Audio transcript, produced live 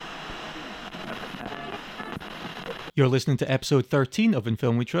You're listening to episode 13 of In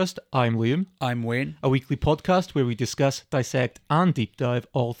Film We Trust. I'm Liam. I'm Wayne. A weekly podcast where we discuss, dissect and deep dive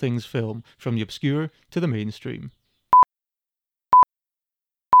all things film, from the obscure to the mainstream.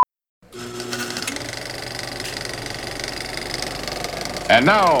 And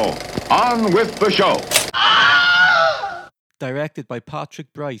now, on with the show. Directed by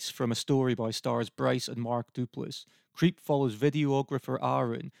Patrick Brice from A Story by stars Brice and Mark Duplass, Creep follows videographer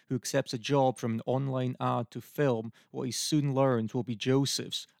Aaron, who accepts a job from an online ad to film what he soon learns will be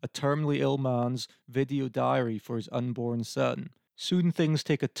Josef's, a terminally ill man's, video diary for his unborn son. Soon things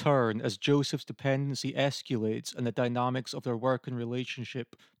take a turn as Josef's dependency escalates and the dynamics of their work and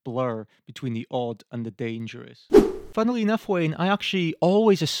relationship blur between the odd and the dangerous. Funnily enough, Wayne, I actually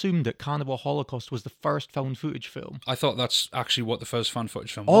always assumed that Cannibal Holocaust was the first found footage film. I thought that's actually what the first found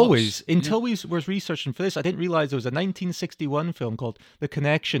footage film was. Always. Until we were researching for this, I didn't realise there was a 1961 film called The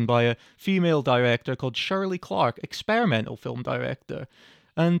Connection by a female director called Shirley Clarke, experimental film director.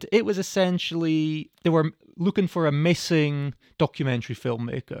 And it was essentially, they were looking for a missing documentary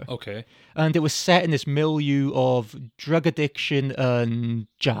filmmaker. Okay. And it was set in this milieu of drug addiction and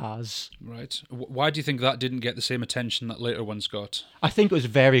jazz. Right. Why do you think that didn't get the same attention that later ones got? I think it was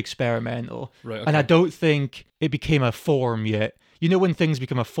very experimental. Right, okay. And I don't think it became a form yet. You know, when things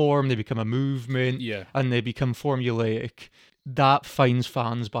become a form, they become a movement, Yeah. and they become formulaic. That finds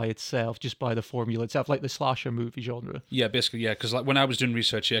fans by itself, just by the formula itself, like the slasher movie genre. Yeah, basically, yeah, because like when I was doing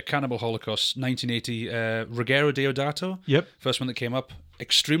research, Cannibal Holocaust, 1980, Ruggero Deodato, Yep. first one that came up,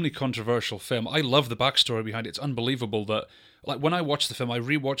 extremely controversial film. I love the backstory behind it. It's unbelievable that, like, when I watched the film, I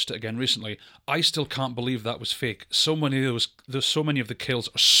rewatched it again recently, I still can't believe that was fake. So many of the kills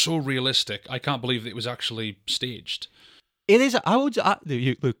are so realistic, I can't believe that it was I staged. It is.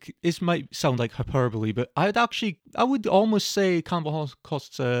 Look, this might sound like hyperbole, but I would almost say Cannibal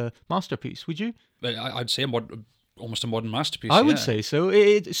Holocaust's a masterpiece. Would you? I'd say almost a modern masterpiece. I would say so.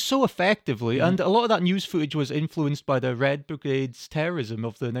 It's so effectively, and a lot of that news footage was influenced by the Red Brigade's terrorism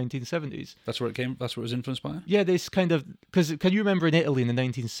of the 1970s. That's where it came. That's what it was influenced by. Yeah, this kind of, because can you remember in Italy in the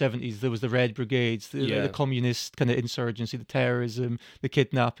 1970s there was the Red Brigades, the communist kind of insurgency, the terrorism, the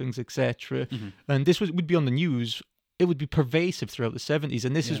kidnappings, etc. And this would be on the news. It would be pervasive throughout the 70s,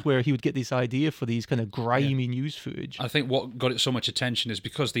 and this is where he would get this idea for these kind of grimy news footage. I think what got it so much attention is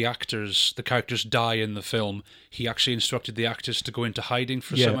because the characters die in the film, he actually instructed the actors to go into hiding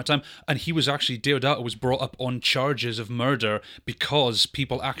for a certain amount of time, and Deodato was brought up on charges of murder because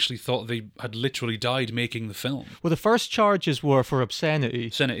people actually thought they had literally died making the film. Well, the first charges were for obscenity.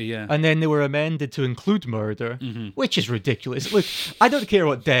 Obscenity, yeah. And then they were amended to include murder, which is ridiculous. Look, I don't care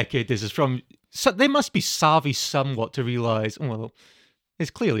what decade this is from. So they must be savvy somewhat to realise, well,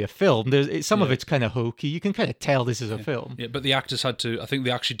 it's clearly a film. Some of it's kind of hokey. You can kind of tell this is a film. Yeah, but the actors had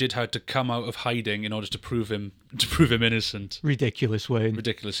to come out of hiding in order to prove him innocent. Ridiculous, Wayne.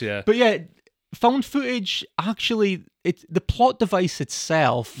 Ridiculous, yeah. But yeah, found footage, actually, the plot device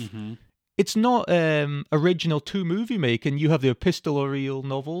itself, it's not original to movie making. You have the epistolarial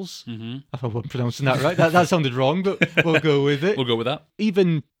novels. If I'm pronouncing that right. That sounded wrong, but we'll go with it. We'll go with that.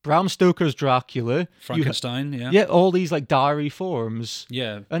 Even Bram Stoker's Dracula. Frankenstein, Yeah, all these like diary forms.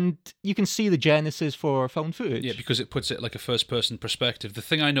 Yeah. And you can see the genesis for found footage. Yeah, because it puts it like a first-person perspective. The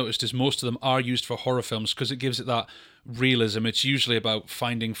thing I noticed is most of them are used for horror films because it gives it that realism. It's usually about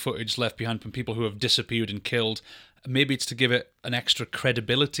finding footage left behind from people who have disappeared and killed. Maybe it's to give it an extra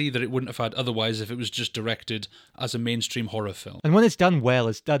credibility that it wouldn't have had otherwise if it was just directed as a mainstream horror film. And when it's done well,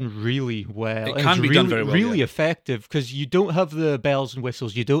 it's done really well. It can be done very well, really effective, because you don't have the bells and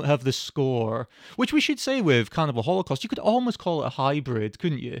whistles, you don't have the score, which we should say with Cannibal Holocaust, you could almost call it a hybrid,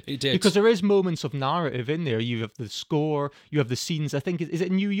 couldn't you? It did. Because there is moments of narrative in there. You have the score, you have the scenes, I think, is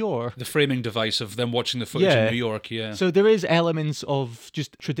it New York? The framing device of them watching the footage in New York, yeah. So there is elements of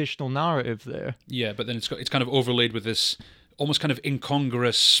just traditional narrative there. Yeah, but then it's kind of overlaid with this almost kind of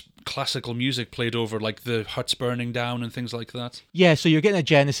incongruous classical music played over, like the huts burning down and things like that. Yeah, so you're getting a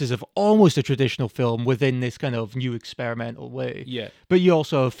genesis of almost a traditional film within this kind of new experimental way. Yeah. But you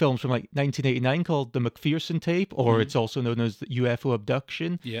also have films from like 1989 called The McPherson Tape, or it's also known as the UFO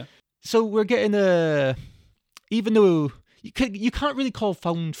Abduction. Yeah. So we're getting even though you can't really call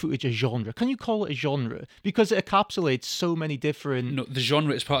found footage a genre. Can you call it a genre? Because it encapsulates so many different... No, the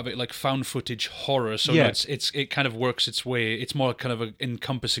genre is part of it, like found footage horror. So no, it kind of works its way. It's more kind of an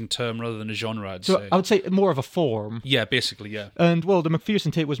encompassing term rather than a genre, I'd say. I would say more of a form. Yeah, basically, yeah. And, well, the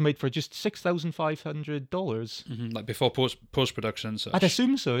McPherson Tape was made for just $6,500. Like before post-production and such. I'd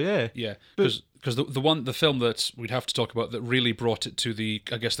assume so, yeah. Yeah, because the film that we'd have to talk about that really brought it to the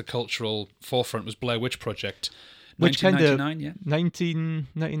cultural forefront was Blair Witch Project. 1999,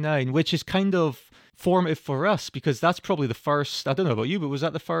 1999, which is kind of formative for us because that's probably the first, I don't know about you, but was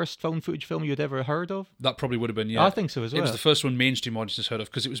that the first found footage film you'd ever heard of? That probably would have been, yeah. I think so as well. It was the first one mainstream audiences heard of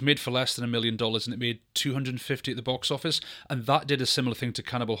because it was made for less than $1 million and it made $250 at the box office. And that did a similar thing to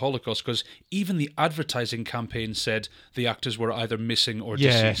Cannibal Holocaust because even the advertising campaign said the actors were either missing or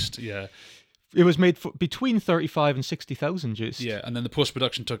deceased. Yeah. It was made for between 35 and 60,000 just. Yeah, and then the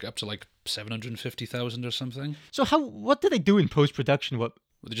post-production took it up to like 750,000 or something. So what do they do in post-production?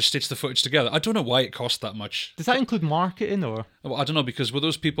 They just stitch the footage together. I don't know why it cost that much. Does that include marketing or? Well, I don't know, because with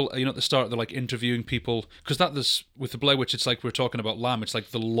those people, at the start, they're like interviewing people. Because with the Blair Witch, it's like we're talking about Lamb. It's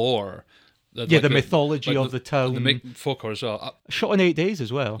like the lore. The mythology of the town. The folklore as well. Shot in 8 days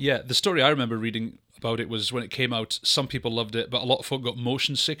as well. Yeah, the story I remember reading about it was when it came out, some people loved it, but a lot of folk got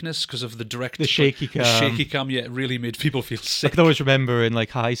motion sickness because of the shaky cam. The shaky cam, yeah, it really made people feel sick. I can always remember in like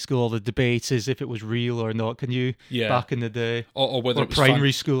high school the debates as if it was real or not. Can you? Yeah. Back in the day, or whether it was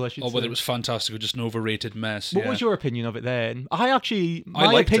primary school, I should say, or whether it was fantastic or just an overrated mess. What was your opinion of it then?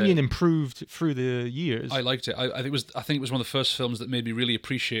 My opinion improved through the years. I liked it. I think it was one of the first films that made me really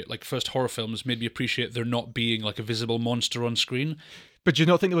appreciate, like first horror films made me appreciate there not being like a visible monster on screen. But do you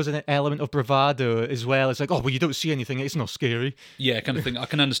not think there was an element of bravado as well? It's like, oh, well, you don't see anything. It's not scary. Yeah, kind of thing. I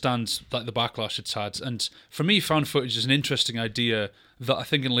can understand like the backlash it's had. And for me, found footage is an interesting idea that I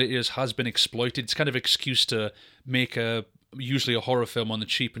think in later years has been exploited. It's kind of an excuse to make usually a horror film on the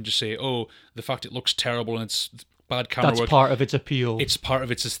cheap and just say, oh, the fact it looks terrible and it's bad camera work. That's part of its appeal. It's part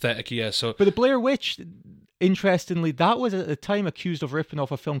of its aesthetic, yeah. So, but the Blair Witch, interestingly, that was at the time accused of ripping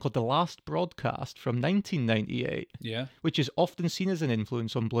off a film called The Last Broadcast from 1998. Yeah. Which is often seen as an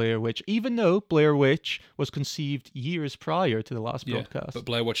influence on Blair Witch, even though Blair Witch was conceived years prior to The Last Broadcast. But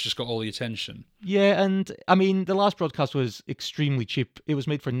Blair Witch just got all the attention. Yeah, and I mean, The Last Broadcast was extremely cheap. It was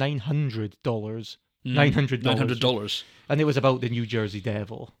made for $900. $900. And it was about the New Jersey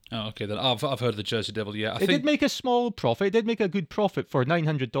Devil. Oh, okay. Then I've heard of the Jersey Devil. Yeah, it did make a small profit. It did make a good profit for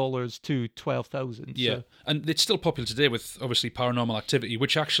 $900 to $12,000. Yeah, so. And it's still popular today with obviously Paranormal Activity,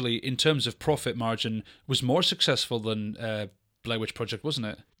 which actually, in terms of profit margin, was more successful than Blair Witch Project, wasn't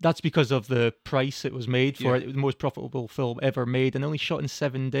it? That's because of the price it was made for. It was the most profitable film ever made, and only shot in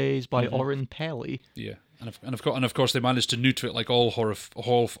 7 days by Oren Peli. Yeah. And of course, they managed to neuter it like all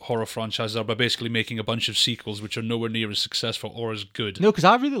horror franchises are by basically making a bunch of sequels which are nowhere near as successful or as good. No, because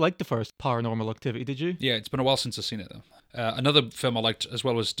I really liked the first Paranormal Activity. Did you? Yeah, it's been a while since I've seen it though. Another film I liked as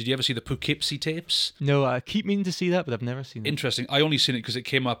well was, did you ever see the Poughkeepsie tapes? No, I keep meaning to see that, but I've never seen it. Interesting. I only seen it because it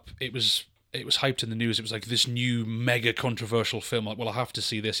came up. It was hyped in the news. It was like this new mega controversial film. Like, well, I have to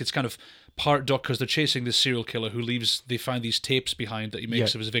see this. It's kind of part doc because they're chasing this serial killer who they find these tapes behind that he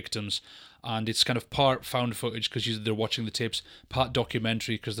makes of his victims. And it's kind of part found footage because they're watching the tapes, part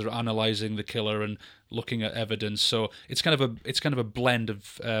documentary because they're analyzing the killer and looking at evidence. So it's kind of a blend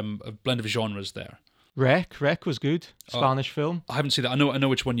of genres there. Rec was good. Spanish film. I haven't seen that. I know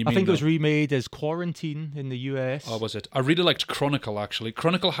which one you mean. I think it was remade as Quarantine in the US. Oh, was it? I really liked Chronicle actually.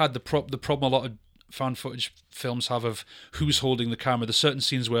 Chronicle had the problem a lot of found footage films have of who's holding the camera. There's certain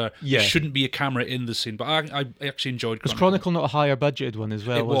scenes where there shouldn't be a camera in the scene, but I actually enjoyed Chronicle. Was Chronicle not a higher budgeted one as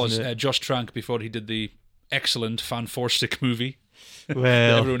well? It was. Josh Trank, before he did the excellent Fan Four Stick movie. Well,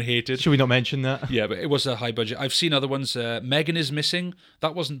 that everyone hated. Should we not mention that? Yeah, but it was a high budget. I've seen other ones. Megan is Missing.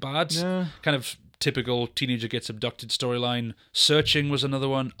 That wasn't bad. No. Kind of typical teenager gets abducted storyline. Searching was another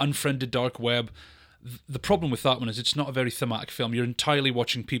one. Unfriended Dark Web. The problem with that one is it's not a very thematic film. You're entirely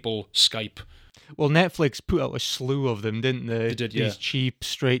watching people Skype. Well, Netflix put out a slew of them, didn't they? They did, yeah. These cheap,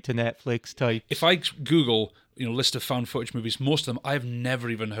 straight to Netflix type. If I Google, list of found footage movies, most of them I've never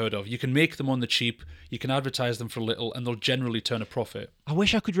even heard of. You can make them on the cheap, you can advertise them for little, and they'll generally turn a profit. I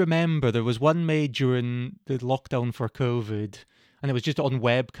wish I could remember. There was one made during the lockdown for COVID, and it was just on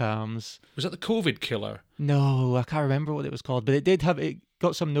webcams. Was that the COVID Killer? No, I can't remember what it was called, but it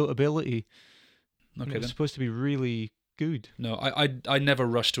got some notability. Okay, it was supposed to be really good. No, I never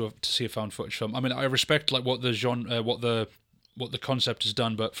rush to see a found footage film. I mean, I respect like what the genre, what the concept has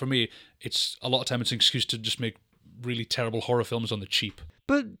done, but for me, it's a lot of time it's an excuse to just make really terrible horror films on the cheap.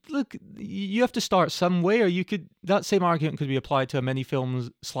 But look, you have to start somewhere. That same argument could be applied to many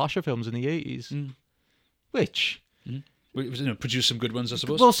slasher films in the 80s. Which? Produce some good ones, I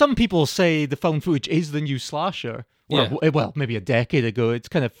suppose. Well, some people say the found footage is the new slasher. Well, maybe a decade ago, it's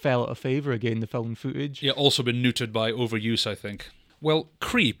kind of fell out of favour again, the found footage. Yeah, also been neutered by overuse, I think. Well,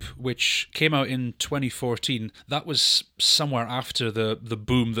 Creep, which came out in 2014, that was somewhere after the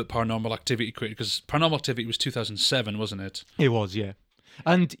boom that Paranormal Activity created, because Paranormal Activity was 2007, wasn't it? It was, yeah.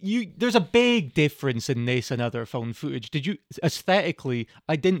 And there's a big difference in this and other found footage. Aesthetically,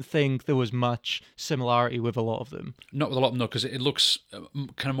 I didn't think there was much similarity with a lot of them. Not with a lot of them, no, because it looks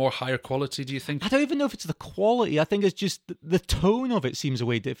kind of more higher quality, do you think? I don't even know if it's the quality. I think it's just the tone of it seems a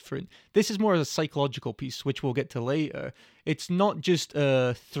way different. This is more of a psychological piece, which we'll get to later. It's not just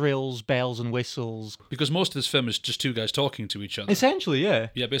thrills, bells and whistles. Because most of this film is just two guys talking to each other. Essentially, yeah.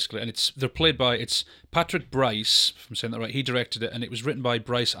 Yeah, basically. And they're played by, it's Patrick Brice, if I'm saying that right. He directed it, and it was written by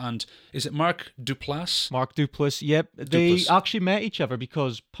Brice and, is it Mark Duplass? Mark Duplass, yep. They actually met each other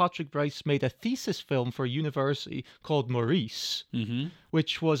because Patrick Brice made a thesis film for a university called Maurice,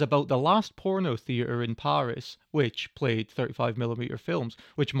 which was about the last porno theatre in Paris, which played 35mm films,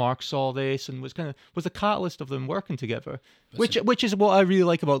 which Mark saw this and was the catalyst of them working together. Which is what I really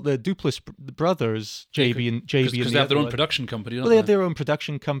like about the Duplass brothers, JB and because they have their own production company, don't they? Well, they have their own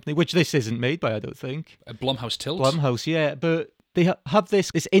production company, which this isn't made by, I don't think. Blumhouse Tilt? Blumhouse, yeah, but they have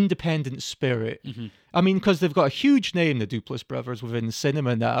this independent spirit. I mean, because they've got a huge name, the Duplass brothers, within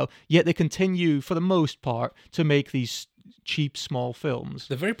cinema now, yet they continue, for the most part, to make these cheap, small films.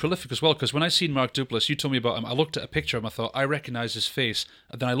 They're very prolific as well, because when I seen Mark Duplass, you told me about him, I looked at a picture of him, I thought, I recognise his face,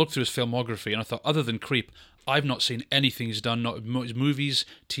 and then I looked through his filmography, and I thought, other than Creep, I've not seen anything he's done, not his movies,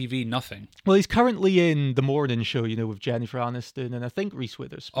 TV, nothing. Well, he's currently in The Morning Show, with Jennifer Aniston and I think Reese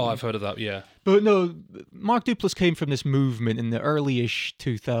Witherspoon. Oh, I've heard of that, yeah. But no, Mark Duplass came from this movement in the early-ish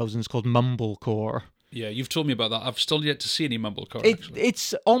 2000s called mumblecore. Yeah, you've told me about that. I've still yet to see any mumblecore, actually.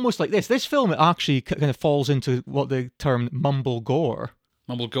 It's almost like this. This film actually kind of falls into what they term mumblegore.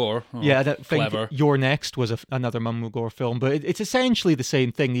 Mumblegore? Oh, yeah, I think clever. Your Next was another mumblegore film, but it's essentially the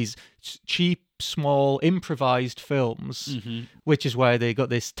same thing. These cheap, small, improvised films, which is why they got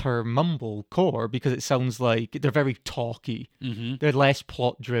this term mumblecore, because it sounds like they're very talky. They're less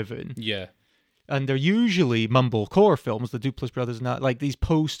plot-driven. Yeah. And they're usually mumblecore films, the Duplass brothers, and that, like these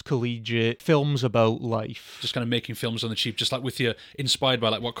post-collegiate films about life. Just kind of making films on the cheap, just like inspired by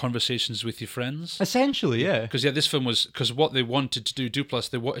like what Conversations with Your Friends. Essentially, yeah. Because this film was, because what they wanted to do, Duplass,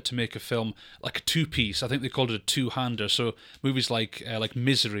 they wanted to make a film like a two-piece. I think they called it a two-hander. So movies like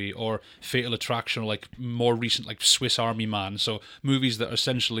Misery or Fatal Attraction, or like more recent like Swiss Army Man. So movies that are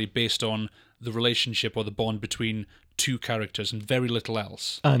essentially based on the relationship or the bond between two characters and very little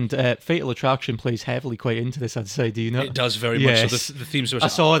else. And Fatal Attraction plays heavily quite into this, I'd say. Do you know? It does very much. So the themes are... I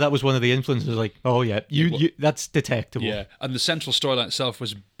saw that was one of the influences. Like, oh yeah, you that's detectable. Yeah, and the central storyline itself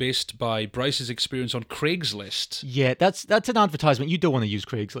was based by Bryce's experience on Craigslist. Yeah, that's an advertisement. You don't want to use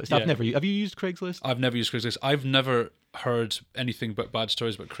Craigslist. Yeah. Have you used Craigslist? I've never used Craigslist. I've never heard anything but bad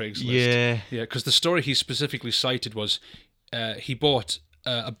stories about Craigslist. Yeah, because the story he specifically cited was he bought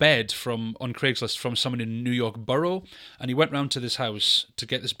a bed on Craigslist from someone in New York Borough, and he went round to this house to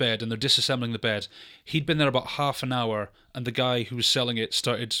get this bed, and they're disassembling the bed. He'd been there about half an hour, and the guy who was selling it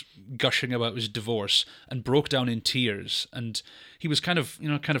started gushing about his divorce and broke down in tears, and he was kind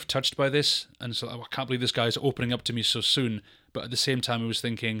of touched by this, and so I can't believe this guy's opening up to me so soon. But at the same time, he was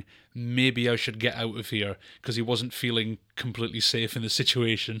thinking, maybe I should get out of here, because he wasn't feeling completely safe in the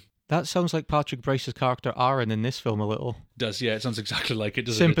situation. That sounds like Patrick Brice's character Aaron in this film a little. Does, yeah. It sounds exactly like it,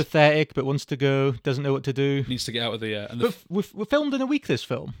 doesn't Sympathetic, but wants to go, doesn't know what to do. Needs to get out of there. But we filmed in a week, this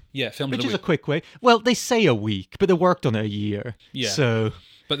film. Yeah, filmed in a week. Which is a quick way. Well, they say a week, but they worked on it a year. Yeah. So...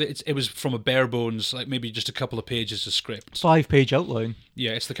 But it was from a bare bones, like maybe just a couple of pages of script. 5-page outline.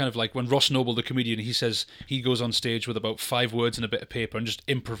 Yeah, it's the kind of like when Ross Noble, the comedian, he says he goes on stage with about 5 words and a bit of paper and just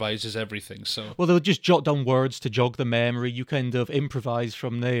improvises everything. So well, they'll just jot down words to jog the memory. You kind of improvise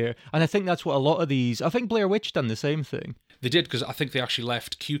from there. And I think that's what a lot of these... I think Blair Witch done the same thing. They did, because I think they actually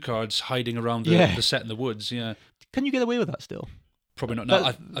left cue cards hiding around the set in the woods, yeah. Can you get away with that still? Probably not.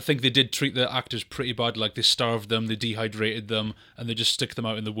 No, I think they did treat the actors pretty bad. Like they starved them, they dehydrated them, and they just stick them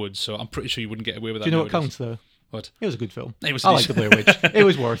out in the woods. So I'm pretty sure you wouldn't get away with that. Do you know nowadays. what counts though? What? It was a good film. It was. I like the Blair Witch. It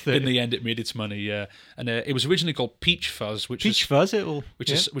was worth it. In the end, it made its money. Yeah, and it was originally called Peach Fuzz, which is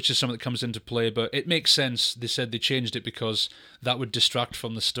something that comes into play. But it makes sense. They said they changed it because that would distract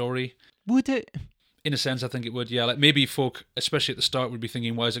from the story. Would it? In a sense, I think it would, yeah. Like maybe folk, especially at the start, would be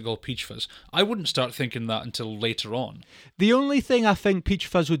thinking, why is it called Peach Fuzz? I wouldn't start thinking that until later on. The only thing I think Peach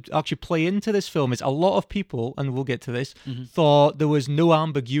Fuzz would actually play into this film is a lot of people, and we'll get to this, thought there was no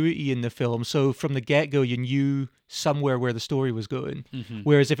ambiguity in the film. So from the get-go, you knew somewhere where the story was going.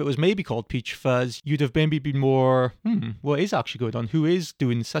 Whereas if it was maybe called Peach Fuzz, you'd have maybe been more, what is actually going on? Who is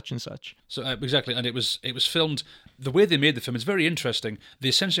doing such and such? So exactly, and it was filmed, the way they made the film is very interesting. They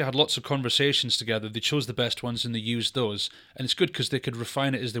essentially had lots of conversations together. They chose the best ones and they used those. And it's good because they could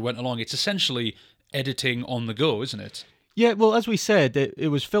refine it as they went along. It's essentially editing on the go, isn't it? Yeah, well, as we said, it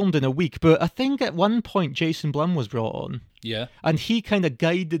was filmed in a week, but I think at one point Jason Blum was brought on. Yeah. And he kind of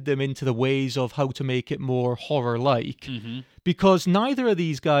guided them into the ways of how to make it more horror-like. Because neither of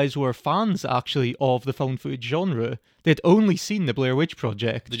these guys were fans, actually, of the found footage genre. They'd only seen the Blair Witch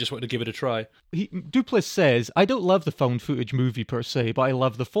Project. They just wanted to give it a try. Duplass says, I don't love the found footage movie per se, but I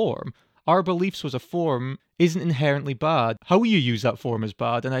love the form. Our beliefs was a form isn't inherently bad. How you use that form is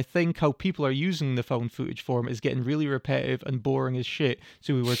bad, and I think how people are using the found footage form is getting really repetitive and boring as shit,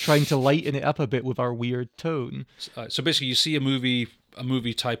 so we were trying to lighten it up a bit with our weird tone. So basically, you see a movie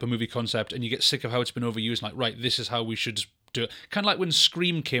concept, and you get sick of how it's been overused, like, right, this is how we should do it. Kind of like when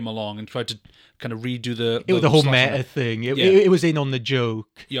Scream came along and tried to kind of redo the whole meta thing. It was in on the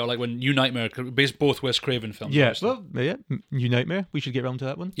joke. Yeah, like when New Nightmare, based both Wes Craven films. Yeah, well, yeah, New Nightmare. We should get around to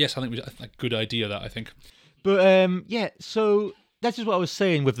that one. Yes, I think a good idea, that, I think. But, so that's just what I was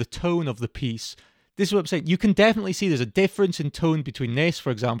saying with the tone of the piece. This is what I'm saying. You can definitely see there's a difference in tone between this,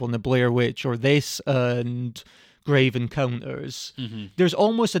 for example, and the Blair Witch, or this and Grave Encounters. There's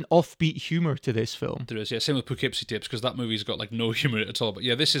almost an offbeat humour to this film. There is, yeah. Same with Poughkeepsie Tapes, because that movie's got like no humour at all. But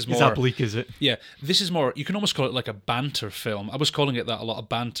yeah, this is more... Is that bleak, is it? Yeah, this is more... You can almost call it like a banter film. I was calling it that a lot, a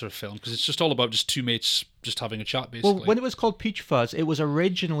banter film, because it's just all about just two mates just having a chat, basically. Well, when it was called Peach Fuzz, it was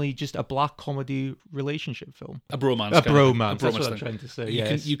originally just a black comedy relationship film. A bromance. That's what I'm trying to say,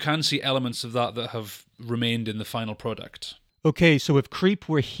 You can see elements of that have remained in the final product. Okay, so with Creep,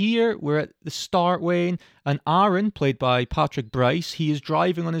 we're here. We're at the start, Wayne. And Aaron, played by Patrick Brice, he is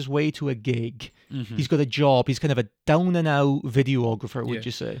driving on his way to a gig. He's got a job. He's kind of a down-and-out videographer, would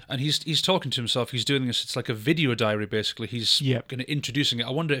you say? And he's talking to himself. He's doing this. It's like a video diary, basically. He's kind of introducing it.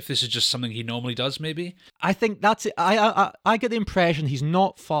 I wonder if this is just something he normally does, maybe? I think that's it. I get the impression he's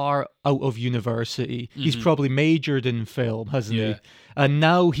not far out of university. He's probably majored in film, hasn't he? And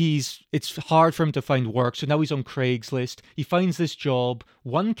now it's hard for him to find work. So now he's on Craigslist. He finds this job,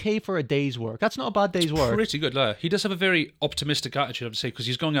 $1,000 for a day's work. That's not a bad day's work. Pretty good, yeah. He does have a very optimistic attitude, I would say, because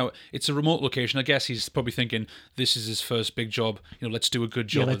he's going out. It's a remote location. I guess he's probably thinking, this is his first big job. Let's do a good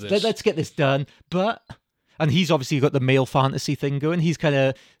job of this. Let's get this done. And he's obviously got the male fantasy thing going. He's kind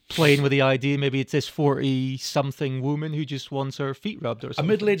of playing with the idea. Maybe it's this 40-something woman who just wants her feet rubbed or something. A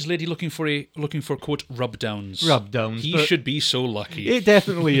middle-aged lady looking for quote rub-downs. Rub-downs. He should be so lucky. It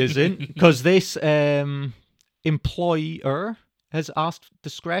definitely isn't, because this employer has asked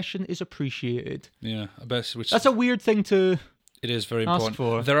discretion is appreciated. Yeah, I bet. That's a weird thing to... It is very important.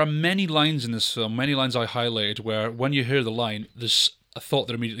 For. There are many lines in this film, many lines I highlighted, where when you hear the line, there's a thought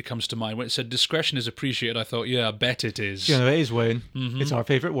that immediately comes to mind. When it said discretion is appreciated, I thought, yeah, I bet it is. You know, it is, Wayne. It's our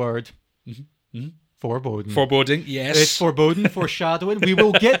favourite word. Foreboding. Foreboding, yes. It's foreboding, foreshadowing. We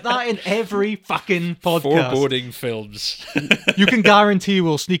will get that in every fucking podcast. Foreboding films. You can guarantee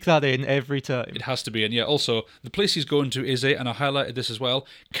we'll sneak that in every time. It has to be in, yeah. Also, the place he's going to is and I highlighted this as well,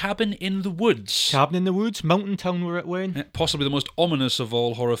 Cabin in the Woods. Cabin in the Woods, mountain town we're at, Wayne. Possibly the most ominous of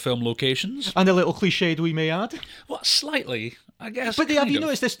all horror film locations. And a little cliched, we may add. Well, slightly, I guess. But have you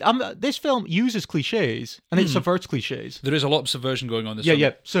noticed this? This film uses cliches, and it subverts cliches. There is a lot of subversion going on in this film.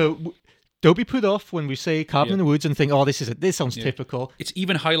 Yeah. So... Don't be put off when we say Cabin in the Woods and think, oh, this sounds typical. It's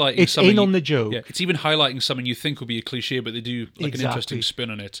even highlighting it's something... It's in on the joke. Yeah, it's even highlighting something you think would be a cliche, but they do an interesting spin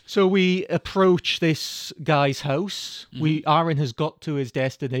on it. So we approach this guy's house. Aaron has got to his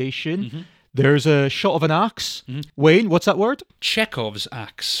destination. There's a shot of an axe. Wayne, what's that word? Chekhov's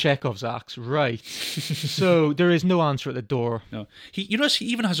axe. Chekhov's axe, right. So there is no answer at the door. No. You notice he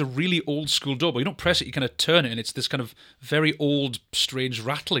even has a really old school door, but you don't press it, you kind of turn it, and it's this kind of very old, strange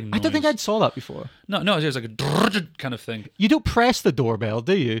rattling noise. I don't think I'd saw that before. No, it's like a kind of thing. You don't press the doorbell,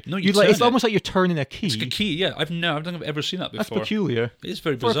 do you? No, you turn it's it. almost like you're turning a key. It's a key, yeah. I don't think I've ever seen that before. That's peculiar. It is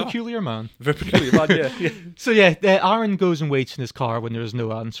very bizarre. For a peculiar man. Very peculiar man, yeah. So Aaron goes and waits in his car when there's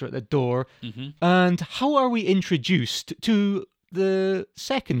no answer at the door. And how are we introduced to the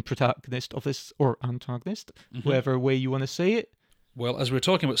second protagonist of this, or antagonist, whatever way you want to say it? Well, as we were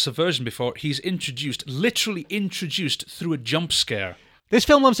talking about subversion before, he's literally introduced through a jump scare. This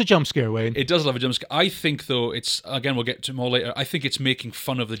film loves a jump scare, Wayne. It does love a jump scare. I think, though, again, we'll get to more later, I think it's making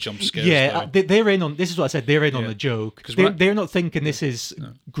fun of the jump scares. Yeah, they're in on, this is what I said, they're in on the joke. They're not thinking this is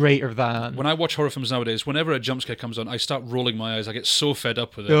greater than. When I watch horror films nowadays, whenever a jump scare comes on, I start rolling my eyes. I get so fed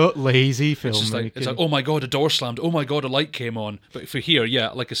up with it. Oh, lazy film. It's like, oh my God, a door slammed. Oh my God, a light came on. But for here,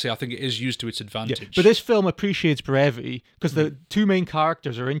 like I say, I think it is used to its advantage. Yeah, but this film appreciates brevity because the two main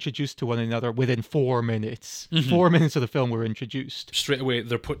characters are introduced to one another within 4 minutes. 4 minutes of the film were introduced. Straight away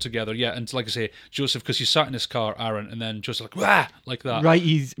they're put together. Yeah, and like I say, Joseph, because he sat in his car, Aaron, and then Joseph like, wah, like that. Right,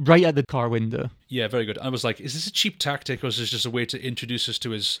 he's right at the car window. Yeah, very good. I was like, is this a cheap tactic, or is this just a way to introduce us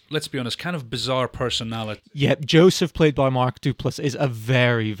to his, let's be honest, kind of bizarre personality? Yep, Joseph, played by Mark Duplass, is a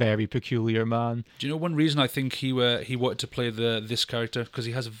very, very peculiar man. Do you know one reason I think he wanted to play this character? Because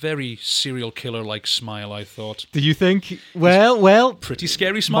he has a very serial killer-like smile, I thought. Do you think? Well, Pretty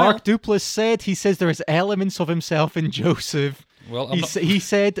scary smile. Mark Duplass he says there is elements of himself in Joseph. Well, he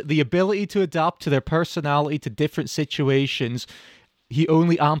said the ability to adapt to their personality to different situations. He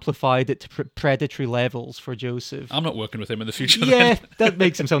only amplified it to predatory levels for Joseph. I'm not working with him in the future. Yeah, then. that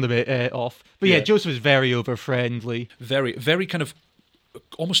makes him sound a bit off. But yeah, Joseph is very over-friendly. Very, very kind of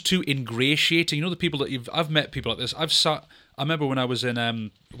almost too ingratiating. You know, the people that I've met people like this. I remember when I was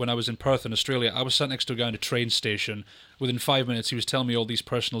in Perth in Australia, I was sat next to a guy in a train station. Within 5 minutes, he was telling me all these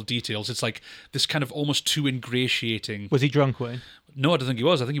personal details. It's like this kind of almost too ingratiating. Was he drunk, Wayne? No, I don't think he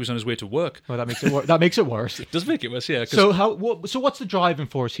was. I think he was on his way to work. Well, that makes it that makes it worse. It does make it worse, yeah. So what's the driving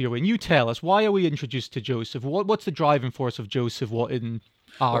force here, Wayne? You tell us. Why are we introduced to Joseph? What's the driving force of Joseph? What in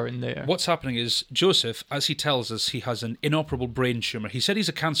Aaron there? What's happening is Joseph, as he tells us, he has an inoperable brain tumour. He said he's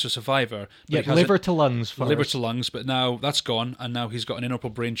a cancer survivor. Yeah, liver to lungs first. Liver to lungs, but now that's gone, and now he's got an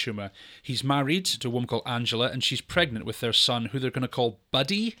inoperable brain tumour. He's married to a woman called Angela, and she's pregnant with their son, who they're going to call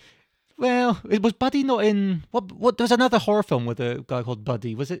Buddy. Well, it was Buddy not in... What? There was another horror film with a guy called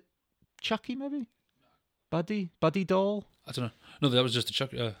Buddy. Was it Chucky, maybe? Buddy Doll? I don't know. No, that was just a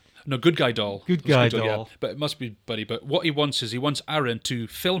Chucky... No, Good Guy Doll. Good Guy Doll. Yeah. But it must be Buddy. But what he wants is he wants Aaron to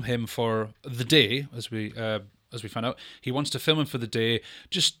film him for the day, as we find out. He wants to film him for the day,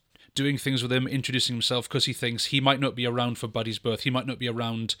 just doing things with him, introducing himself, because he thinks he might not be around for Buddy's birth. He might not be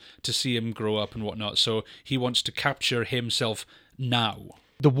around to see him grow up and whatnot. So he wants to capture himself now.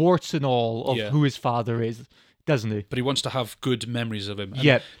 The warts and all of who his father is, doesn't he? But he wants to have good memories of him.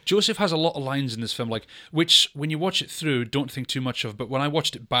 Yeah. Joseph has a lot of lines in this film, which when you watch it through, don't think too much of. But when I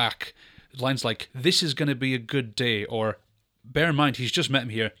watched it back, lines like, "This is going to be a good day," or "Bear in mind, he's just met him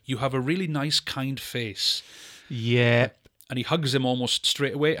here. You have a really nice, kind face." Yeah. And he hugs him almost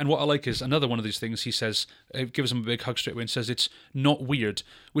straight away. And what I like is another one of these things, he says, gives him a big hug straight away and says it's not weird,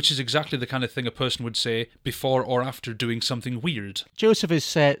 which is exactly the kind of thing a person would say before or after doing something weird. Joseph is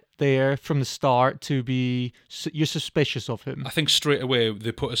set there from the start to be... You're suspicious of him. I think straight away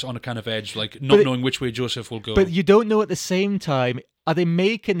they put us on a kind of edge, like not knowing which way Joseph will go. But you don't know at the same time, are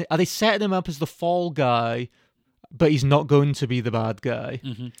they setting him up as the fall guy, but he's not going to be the bad guy?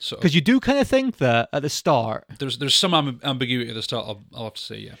 Because you do kind of think that at the start. There's some ambiguity at the start, I'll have to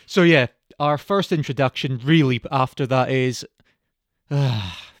say, yeah. So yeah, our first introduction really after that is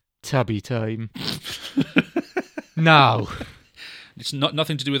tubby time. Now, it's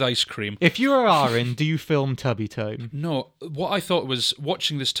nothing to do with ice cream. If you're Aaron, do you film tubby time? No, what I thought was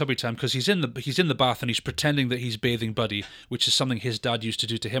watching this tubby time, because he's in the bath and he's pretending that he's bathing Buddy, which is something his dad used to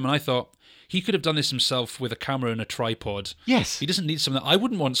do to him, and I thought he could have done this himself with a camera and a tripod. Yes. He doesn't need something. I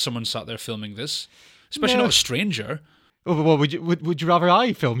wouldn't want someone sat there filming this, especially not a stranger. Oh, well, would you rather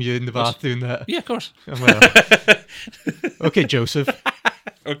I film you in the bath doing that? Yeah, of course. Well, okay, Joseph.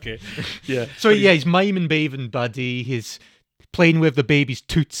 Okay, yeah. So yeah, he's miming bathing Buddy. He's playing with the baby's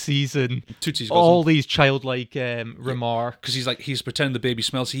tootsies and all these childlike remarks. Because he's pretending the baby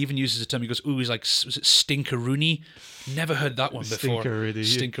smells. He even uses a term. He goes, "Ooh," he's like, "Was it stinkeroony?" Never heard that one before.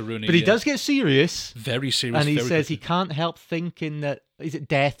 Stinkeroony. But he does get serious. Very serious. And he says he can't help thinking that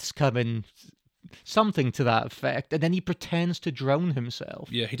death's coming. Something to that effect. And then he pretends to drown himself.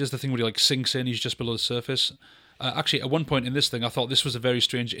 Yeah, he does the thing where he sinks in. He's just below the surface. Actually, at one point in this thing, I thought this was a very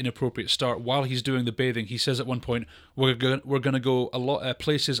strange, inappropriate start. While he's doing the bathing, he says at one point, "We're going to go a lot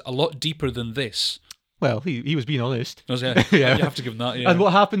places a lot deeper than this." Well, he was being honest. Yeah. Yeah. You have to give him that. Yeah. And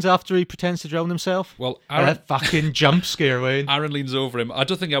what happens after he pretends to drown himself? Well, Aaron, a fucking jump scare, Wayne. Aaron leans over him. I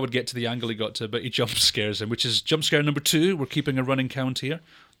don't think I would get to the angle he got to, but he jump scares him, which is jump scare number 2. We're keeping a running count here.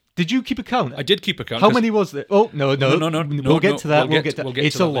 Did you keep a count? I did keep a count. How many was there? Oh, no. We'll get to that. We'll get to that.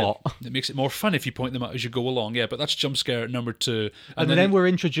 It's a lot. It makes it more fun if you point them out as you go along. Yeah, but that's jump scare number 2. And then we're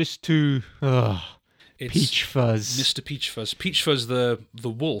introduced to Peach Fuzz. Mr. Peach Fuzz. Peach Fuzz, the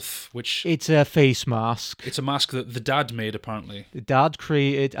wolf, which... It's a face mask. It's a mask that the dad made, apparently. The dad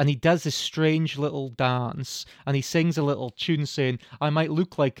created, and he does this strange little dance, and he sings a little tune saying, "I might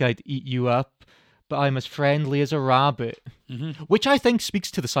look like I'd eat you up, but I'm as friendly as a rabbit." Mm-hmm. Which I think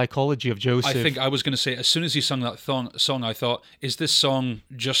speaks to the psychology of Joseph. I think I was going to say, as soon as he sung that song, I thought, is this song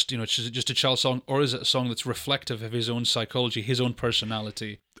just a child song, or is it a song that's reflective of his own psychology, his own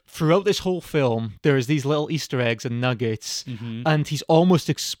personality? throughout this whole film, there's these little Easter eggs and nuggets, and he's almost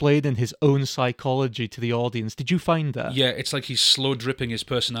explaining his own psychology to the audience. Did you find that? Yeah, it's like he's slow dripping his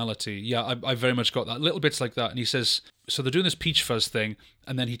personality. Yeah, I very much got that. Little bits like that. And he says, so they're doing this peach fuzz thing,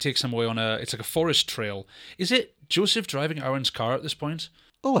 and then he takes him away on it's like a forest trail. Is it Joseph driving Aaron's car at this point?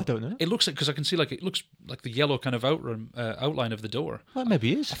 Oh, I don't know. It looks like, because I can see it looks like the yellow kind of outline of the door. Well,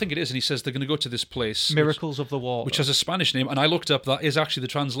 maybe it is. I think it is. And he says they're going to go to this place. Miracles of the Water. Which has a Spanish name. And I looked up, that is actually the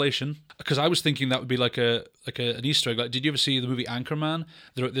translation. Because I was thinking that would be like an Easter egg. Like, did you ever see the movie Anchorman?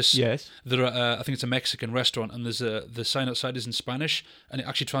 They're at this. Yes. They're at, I think it's a Mexican restaurant, and there's the sign outside is in Spanish, and it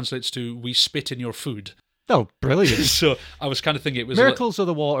actually translates to "We spit in your food." Oh, brilliant. So I was kind of thinking it was... Miracles of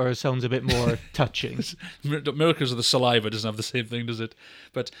the Water sounds a bit more touching. Miracles of the Saliva doesn't have the same thing, does it?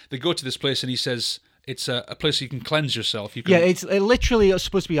 But they go to this place, and he says it's a place you can cleanse yourself. You can... Yeah, it's literally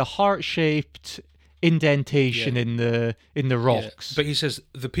supposed to be a heart-shaped indentation in the rocks. Yeah. But he says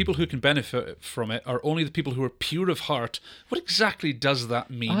the people who can benefit from it are only the people who are pure of heart. What exactly does that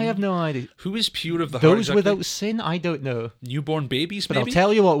mean? I have no idea. Who is pure of the heart? Those without sin? I don't know. Newborn babies, but maybe? I'll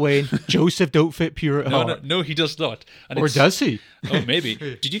tell you what, Wayne. Joseph don't fit pure at heart. No, he does not. And or does he? Oh, maybe.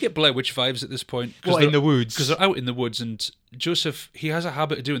 Did you get Blair Witch vibes at this point? What, in the woods? Because they're out in the woods, and Joseph, he has a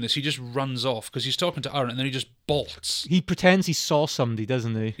habit of doing this. He just runs off because he's talking to Aaron, and then he just bolts. He pretends he saw somebody,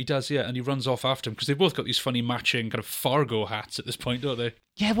 doesn't he? He does, yeah, and he runs off after him because they've both got these funny matching kind of Fargo hats at this point, don't they?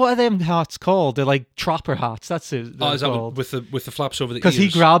 Yeah, what are them hats called? They're like trapper hats. That's it. Oh, is that with the flaps over the ears? Because he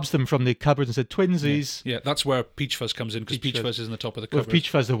grabs them from the cupboard and said, "Twinsies." Yeah, that's where Peach Fuzz comes in, because Peach Fuzz is in the top of the cupboard. With Peach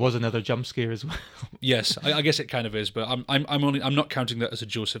Fuzz, there was another jump scare as well. Yes, I guess it kind of is, but I'm not counting that as a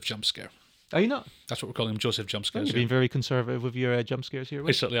Joseph jump scare. Are you not? That's what we're calling him, Joseph jump scares. You've been very conservative with your jump scares here.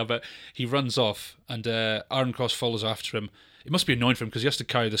 I certainly have. But he runs off, and Aaron Cross follows after him. It must be annoying for him because he has to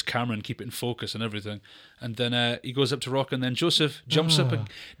carry this camera and keep it in focus and everything. And then he goes up to rock, and then Joseph jumps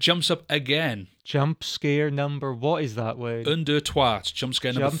up again. Jump scare number, what is that, Wayne? Un, deux, trois. Jump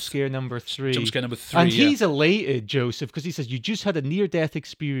scare number 3. Jump scare number 3. And he's elated, Joseph, because he says, you just had a near-death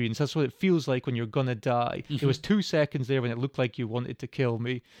experience. That's what it feels like when you're going to die. It was 2 seconds there when it looked like you wanted to kill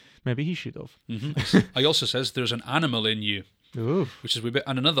me. Maybe he should have. He also says, there's an animal in you. Ooh. Which is a bit.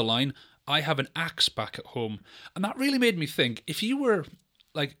 And another line, I have an axe back at home. And that really made me think, if you were,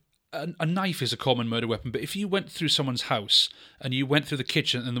 like, a knife is a common murder weapon, but if you went through someone's house and you went through the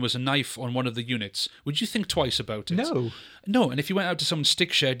kitchen and there was a knife on one of the units, would you think twice about it? No, and if you went out to someone's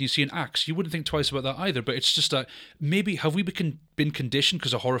stick shed and you see an axe, you wouldn't think twice about that either. But it's just that maybe, have we been conditioned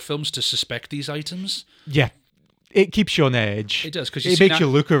because of horror films to suspect these items? Yeah. It keeps you on edge. It does, because it makes you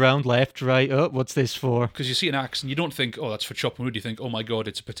look around left, right. Oh, what's this for? Because you see an axe and you don't think, oh, that's for chopping wood. You think, oh my god,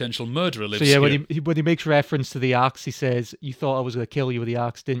 it's a potential murderer lives here. So yeah, here. when he makes reference to the axe, he says, "You thought I was going to kill you with the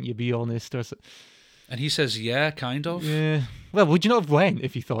axe, didn't you? Be honest." And he says, "Yeah, kind of." Yeah. Well, would you not have went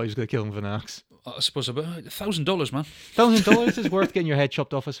if you thought he was going to kill him with an axe? I suppose about $1,000, man. $1,000 is worth getting your head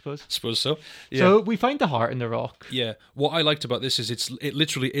chopped off, I suppose. Suppose so. Yeah. So we find the heart in the rock. Yeah. What I liked about this is it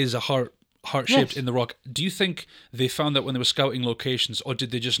literally is a heart-shaped in the rock. Do you think they found that when they were scouting locations, or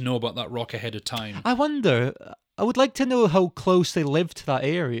did they just know about that rock ahead of time? I wonder. I would like to know how close they lived to that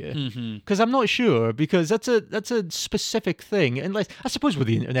area, because I'm not sure, because that's a specific thing. Unless, I suppose with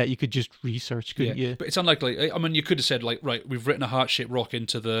the internet you could just research, couldn't you? But it's unlikely. I mean, you could have said, like, right, we've written a heart-shaped rock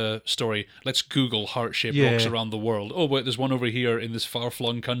into the story. Let's Google heart-shaped rocks around the world. Oh, wait, there's one over here in this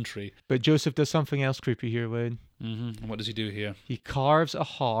far-flung country. But Joseph does something else creepy here, Wayne. And what does he do here? He carves a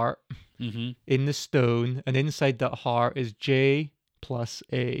heart in the stone, and inside that heart is J plus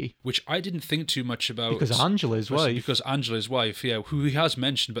A. Which I didn't think too much about. Because Angela's wife, yeah, who he has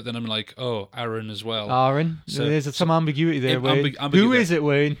mentioned, but then I'm like, oh, Aaron as well. Aaron? So, there's some ambiguity there, Wayne. Who is it,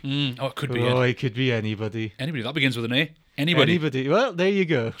 Wayne? It could be it could be anybody. Anybody, that begins with an A. Anybody. Well, there you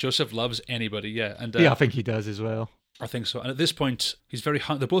go. Joseph loves anybody, yeah. And I think he does as well. I think so. And at this point,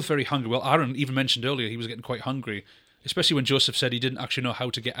 they're both very hungry. Well, Aaron even mentioned earlier he was getting quite hungry, especially when Joseph said he didn't actually know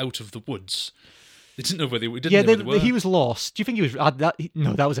how to get out of the woods. They didn't know where they were. He was lost. Do you think he was?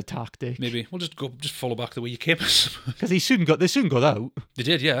 No, that was a tactic. Maybe we'll just follow back the way you came. Because they soon got out. They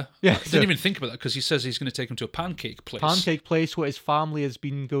did, yeah. Yeah. Didn't even think about that, because he says he's going to take him to a pancake place. Pancake place, what his family has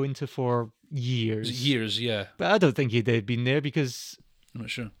been going to for years. Years, yeah. But I don't think they'd been there, because I'm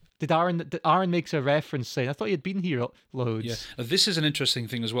not sure. Did Aaron makes a reference saying, I thought he had been here loads. Yeah. Now, this is an interesting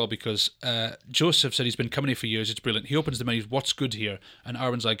thing as well, because Joseph said he's been coming here for years. It's brilliant. He opens the menu. What's good here? And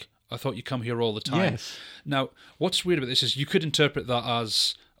Aaron's like, I thought you come here all the time. Yes. Now, what's weird about this is you could interpret that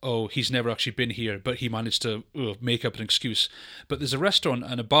as, oh, he's never actually been here, but he managed to make up an excuse. But there's a restaurant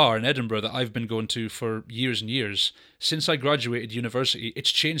and a bar in Edinburgh that I've been going to for years and years. Since I graduated university,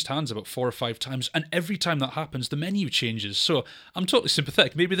 it's changed hands about 4 or 5 times, and every time that happens, the menu changes. So I'm totally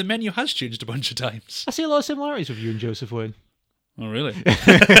sympathetic. Maybe the menu has changed a bunch of times. I see a lot of similarities with you and Joseph Wayne. Oh, really?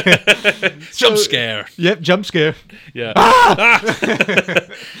 Jump scare. Yep, jump scare. Yeah.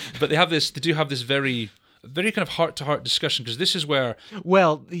 But they do have this very kind of heart-to-heart discussion, because this is where...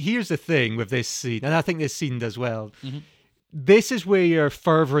 Well, here's the thing with this scene, and I think this scene does well. This is where you're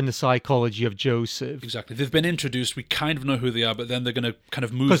furthering the psychology of Joseph. Exactly. They've been introduced, we kind of know who they are, but then they're going to kind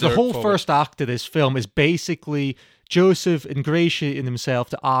of move because the whole forward. first act of this film is basically Joseph ingratiating himself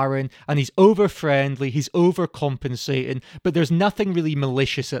to Aaron, and he's over-friendly, he's overcompensating, but there's nothing really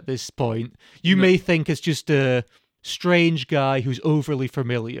malicious at this point. You may think it's just a strange guy who's overly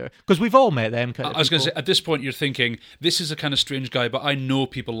familiar, because we've all met them kind of I was going to people. say, at this point you're thinking, this is a kind of strange guy, but I know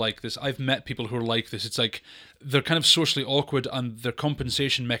people like this. I've met people who are like this. It's like they're kind of socially awkward, and their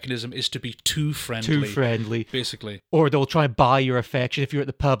compensation mechanism is to be too friendly. Basically. Or they'll try and buy your affection. If you're at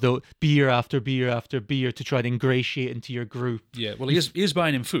the pub, they'll beer after beer after beer to try and ingratiate into your group. Yeah, well, he is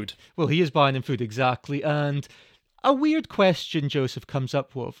buying him food. Well, he is buying him food, exactly. And a weird question Joseph comes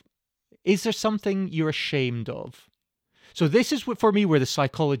up with. Is there something you're ashamed of? So this is, for me, where the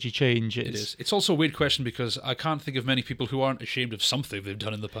psychology changes. It is. It's also a weird question, because I can't think of many people who aren't ashamed of something they've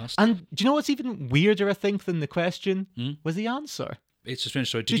done in the past. And do you know what's even weirder, I think, than the question? Was the answer. It's a strange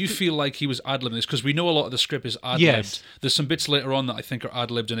story. Did you feel like he was ad-libbing this? Because we know a lot of the script is ad-libbed. Yes. There's some bits later on that I think are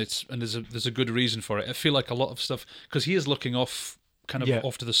ad-libbed, and there's a good reason for it. I feel like a lot of stuff, because he is looking off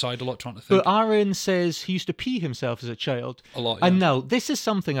to the side a lot, trying to think. But Aaron says he used to pee himself as a child. A lot, yeah. And now, this is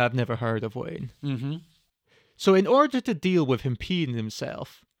something I've never heard of, Wayne. Mm-hmm. So in order to deal with him peeing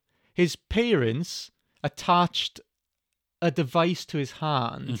himself, his parents attached a device to his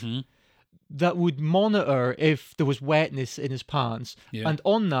hand that would monitor if there was wetness in his pants. Yeah. And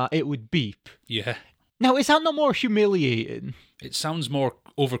on that, it would beep. Yeah. Now, is that not more humiliating? It sounds more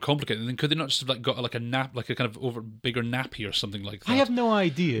overcomplicated. Then could they not just have got a nap, like a kind of bigger nappy or something like that? I have no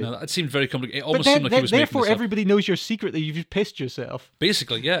idea. No, that seemed very complicated. It almost seemed like he was therefore, making this up. everybody knows your secret that you've just pissed yourself.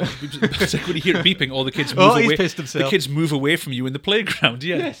 Basically, yeah. It's like when you hear it beeping, all the kids move Oh, away. he's pissed himself. The kids move away from you in the playground.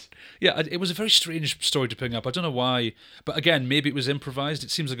 Yeah. Yes. Yeah, it was a very strange story to pick up. I don't know why, but again, maybe it was improvised. It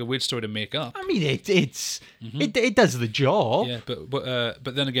seems like a weird story to make up. I mean, it does the job. Yeah,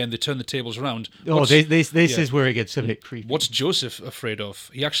 but then again, they turn the tables around. This is where it gets a bit creepy. What's Joseph afraid of?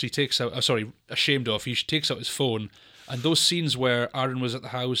 He actually ashamed of. He takes out his phone, and those scenes where Aaron was at the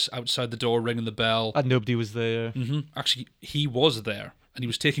house outside the door ringing the bell, And nobody was there. Actually, he was there, and he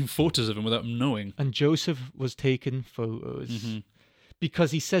was taking photos of him without him knowing. And Joseph was taking photos.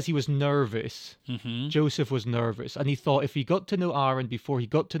 Because he says he was nervous. Joseph was nervous. And he thought if he got to know Aaron before he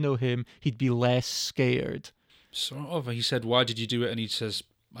got to know him, he'd be less scared. Sort of. He said, "Why did you do it?" And he says,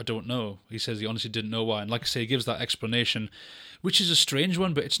 "I don't know." He says he honestly didn't know why. And like I say, he gives that explanation, which is a strange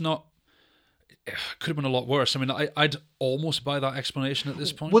one, but it's not... It could have been a lot worse. I mean, I'd almost buy that explanation at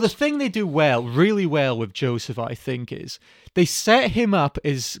this point. Well, the thing they do really well with Joseph, I think, is they set him up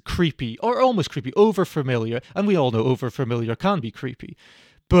as creepy, or almost creepy, over-familiar. And we all know over-familiar can be creepy.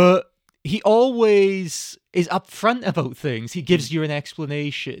 But he always is upfront about things. He gives you an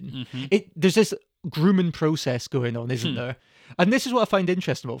explanation. There's this grooming process going on, isn't there? And this is what I find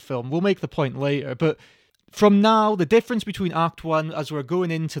interesting about film. We'll make the point later, but from now, the difference between Act 1 as we're going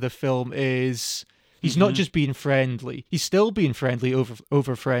into the film is he's not just being friendly. He's still being friendly,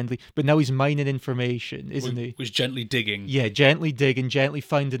 over friendly, but now he's mining information, isn't he? He's gently digging. Yeah, gently digging, gently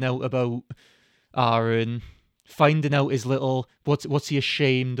finding out about Aaron, finding out his little, what's he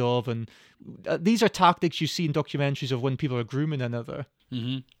ashamed of, and these are tactics you see in documentaries of when people are grooming another.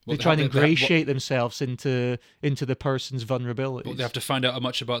 Well, they try and ingratiate themselves into the person's vulnerabilities. But they have to find out as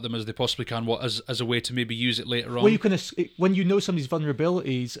much about them as they possibly can, as a way to maybe use it later on. Well, you can when you know somebody's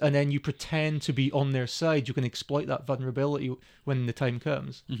vulnerabilities and then you pretend to be on their side, you can exploit that vulnerability when the time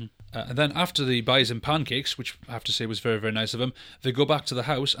comes. And then after he buys him pancakes, which I have to say was very, very nice of him, they go back to the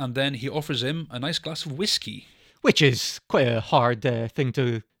house, and then he offers him a nice glass of whiskey. Which is quite a hard thing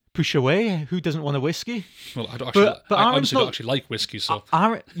to push away. Who doesn't want a whiskey? Well, I don't actually. But I Aaron's honestly not- don't actually like whiskey, so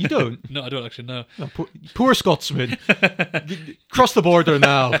Aaron, you don't? no, I don't actually know. No, poor Scotsman. Cross the border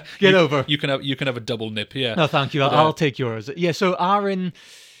now. Get over. You can have a double nip, yeah. No, thank you. I'll take yours. Yeah, so Aaron,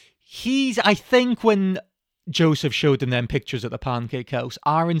 I think when Joseph showed him them pictures at the Pancake House,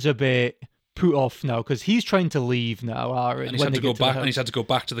 Aaron's a bit put off now because he's trying to leave now, Aaron. And he's had to go back, and he's had to go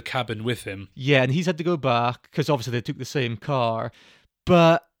back to the cabin with him. Yeah, and he's had to go back because obviously they took the same car.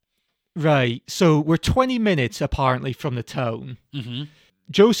 But right, so we're 20 minutes apparently from the town.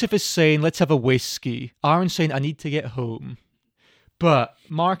 Josef is saying, let's have a whiskey. Aaron's saying, I need to get home. But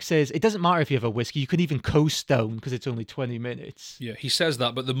Mark says, it doesn't matter if you have a whiskey. You can even coast down because it's only 20 minutes. Yeah, he says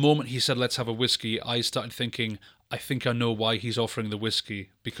that, but the moment he said, let's have a whiskey, I started thinking, I think I know why he's offering the whiskey,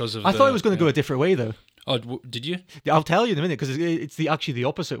 because of I thought it was going to go a different way, though. Oh, did you? I'll tell you in a minute, because it's actually the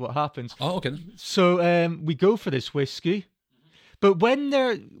opposite what happens. Oh, okay then. So we go for this whiskey. But when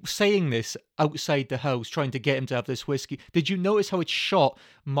they're saying this outside the house, trying to get him to have this whiskey, did you notice how it's shot?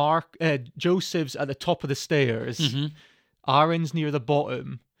 Joseph's at the top of the stairs. Mm-hmm. Aaron's near the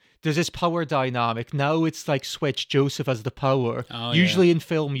bottom. There's this power dynamic. Now it's like switched. Josef has the power. Oh, Usually in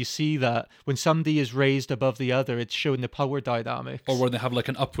film, you see that when somebody is raised above the other, it's showing the power dynamics. Or when they have like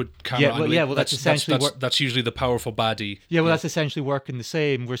an upward camera angle. That's essentially that's usually the powerful baddie. Yeah, well, that's essentially working the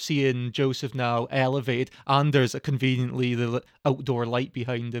same. We're seeing Josef now elevated, and there's conveniently the outdoor light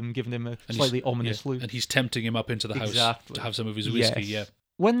behind him, giving him a slightly ominous look. And he's tempting him up into the house to have some of his whiskey. Yes. Yeah.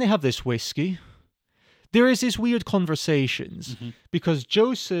 When they have this whiskey, there is this weird conversations because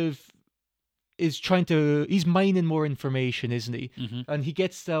Josef is he's mining more information, isn't he? And he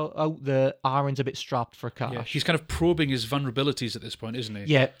gets out the Aaron's a bit strapped for cash. Yeah, he's kind of probing his vulnerabilities at this point, isn't he?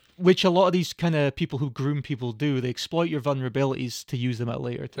 Yeah, which a lot of these kind of people who groom people do. They exploit your vulnerabilities to use them at a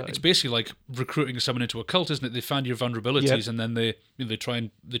later time. It's basically like recruiting someone into a cult, isn't it? They find your vulnerabilities and then they try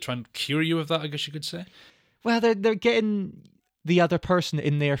and cure you of that, I guess you could say. Well, they're getting the other person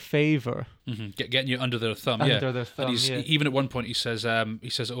in their favor, getting you under their thumb. Under their thumb, and even at one point he says,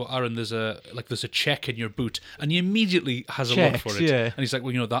 "Oh, Aaron, there's a check in your boot," and he immediately has a look for it. Yeah. And he's like,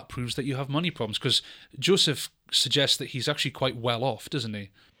 "Well, that proves that you have money problems," because Josef suggests that he's actually quite well off, doesn't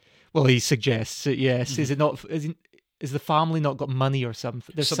he? Well, he suggests it. Yes, is it not? Is the family not got money or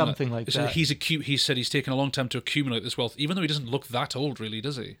something? There's something like that. He said he's taken a long time to accumulate this wealth, even though he doesn't look that old, really,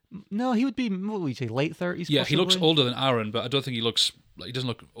 does he? No, he would be, what would you say, late 30s? Yeah, possibly? He looks older than Aaron, but I don't think he doesn't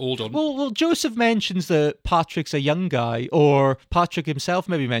look old on. Well, Josef mentions that Patrick's a young guy, or Patrick himself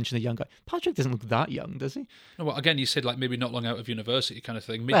maybe mentioned a young guy. Patrick doesn't look that young, does he? No, well, again, you said like maybe not long out of university kind of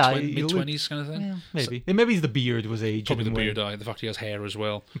thing, mid-20s kind of thing. Yeah, maybe. And maybe the beard was aged. Probably the beard, the fact he has hair as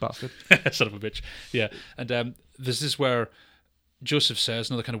well. Bastard. Son of a bitch. Yeah, and there's this where Josef says,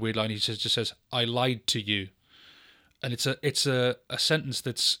 another kind of weird line, he just says, "I lied to you." And it's a sentence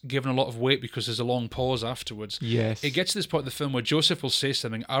that's given a lot of weight because there's a long pause afterwards. Yes. It gets to this point in the film where Josef will say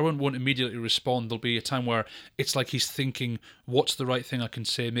something, Aaron won't immediately respond. There'll be a time where it's like he's thinking, what's the right thing I can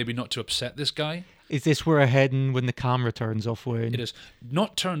say, maybe not to upset this guy? Is this where we're heading when the camera turns off, Wayne? It is.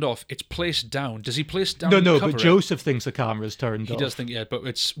 Not turned off, it's placed down. Does he place down No, cover but Josef thinks the camera's turned off. He does think, yeah, but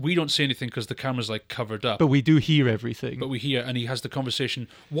we don't see anything because the camera's like covered up. But we do hear everything. But we hear, and he has the conversation.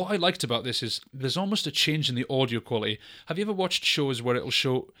 What I liked about this is there's almost a change in the audio quality. Have you ever watched shows where it'll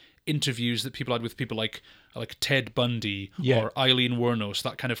show interviews that people had with people like Ted Bundy or Eileen Wuornos,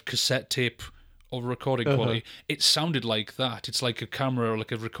 that kind of cassette tape of recording quality? It sounded like that. It's like a camera or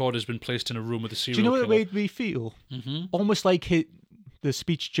like a recorder's been placed in a room with a serial Do you know killer. what it made me feel? Almost like the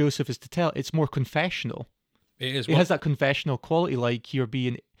speech Josef is to tell. It's more confessional. It is. It has that confessional quality, like you're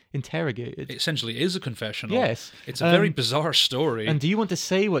being interrogated. It essentially is a confessional. Yes. It's a very bizarre story. And do you want to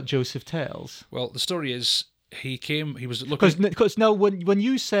say what Josef tells? Well, the story is he was looking... Because now when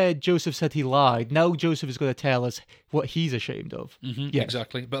you said Josef said he lied, now Josef is going to tell us what he's ashamed of. Yes.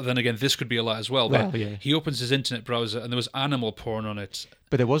 Exactly. But then again, this could be a lie as well. Well, He opens his internet browser and there was animal porn on it.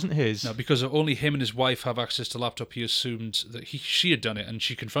 But it wasn't his. No, because only him and his wife have access to the laptop, he assumed that she had done it, and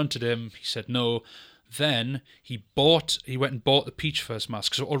she confronted him. He said no. Then he went and bought the Peach Fuzz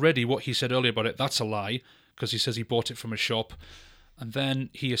mask. So already what he said earlier about it, that's a lie, because he says he bought it from a shop. And then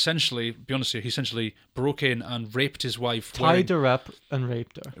he essentially broke in and raped his wife. Tied her up and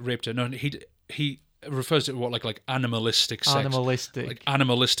raped her. Raped her. No, he refers to it like animalistic sex. Animalistic.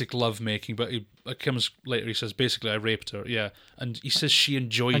 Animalistic lovemaking, but it comes later, he says, basically, I raped her, yeah. And he says she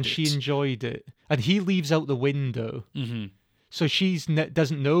enjoyed it. And she enjoyed it. And he leaves out the window. Mm-hmm. So she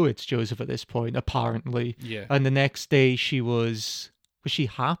doesn't know it's Josef at this point, apparently. Yeah. And the next day was she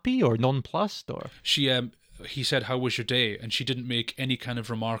happy or nonplussed? Or he said, "How was your day?" And she didn't make any kind of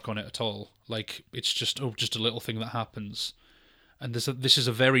remark on it at all. Like, it's just a little thing that happens. And this is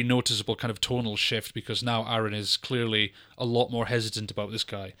a very noticeable kind of tonal shift, because now Aaron is clearly a lot more hesitant about this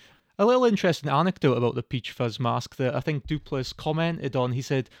guy. A little interesting anecdote about the Peach Fuzz mask that I think Duplass commented on. He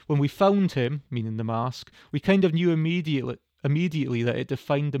said, when we found him, meaning the mask, we kind of knew immediately immediately that it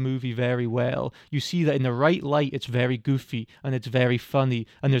defined the movie very well. You see that in the right light, it's very goofy and it's very funny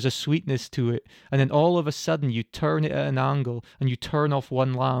and there's a sweetness to it. And then all of a sudden, you turn it at an angle and you turn off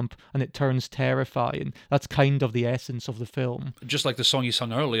one lamp and it turns terrifying. That's kind of the essence of the film. Just like the song you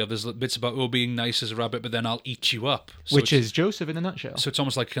sung earlier, there's bits about being nice as a rabbit, but then I'll eat you up. Which is Josef in a nutshell. So it's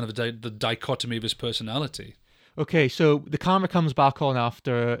almost like kind of the dichotomy of his personality. Okay, so the camera comes back on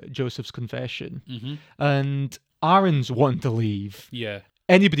after Joseph's confession, and Aaron's wanting to leave. Yeah.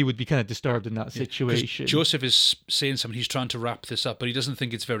 Anybody would be kind of disturbed in that situation. Josef is saying something, he's trying to wrap this up, but he doesn't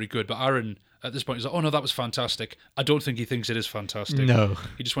think it's very good. But Aaron, at this point, is like, oh no, that was fantastic. I don't think he thinks it is fantastic. No.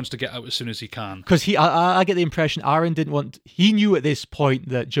 He just wants to get out as soon as he can. Because I get the impression Aaron didn't want... He knew at this point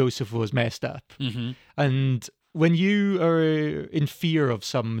that Josef was messed up. And... when you are in fear of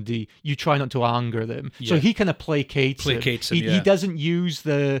somebody, you try not to anger them. Yeah. So he kind of placates him. He doesn't use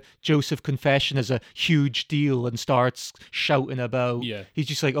the Josef confession as a huge deal and starts shouting about. Yeah. He's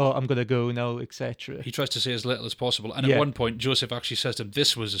just like, oh, I'm going to go now, etc. He tries to say as little as possible. And at one point, Josef actually says to him,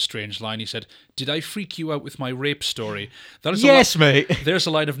 this was a strange line. He said, did I freak you out with my rape story? That is yes, mate. There's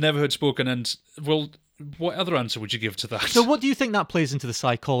a line I've never heard spoken. And, well, what other answer would you give to that? So what do you think that plays into the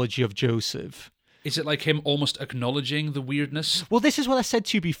psychology of Josef? Is it like him almost acknowledging the weirdness? Well, this is what I said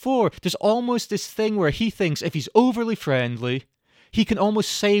to you before. There's almost this thing where he thinks if he's overly friendly, he can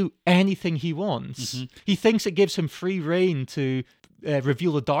almost say anything he wants. He thinks it gives him free rein to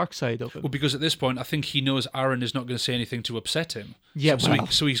reveal the dark side of him. Well, because at this point, I think he knows Aaron is not going to say anything to upset him. Yeah,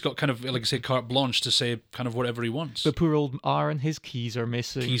 so he's got kind of, like I say, carte blanche to say kind of whatever he wants. But poor old Aaron, his keys are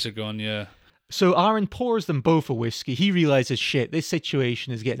missing. Keys are gone, yeah. So Aaron pours them both a whiskey. He realises, shit, this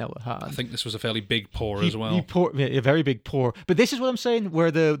situation is getting out of hand. I think this was a fairly big pour as well. He poured a very big pour. But this is what I'm saying,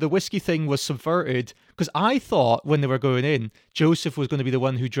 where the whiskey thing was subverted. Because I thought when they were going in, Josef was going to be the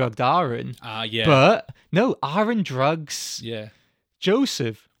one who drugged Aaron. Yeah. But no, Aaron drugs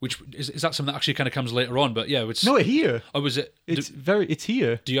Josef. Which is that something that actually kind of comes later on? But yeah, it's no, here. Oh, was it? It's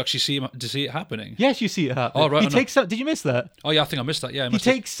here. Do you actually see it happening? Yes, you see it happening. Oh, right. He takes some. Did you miss that? Oh yeah, I think I missed that. Yeah, he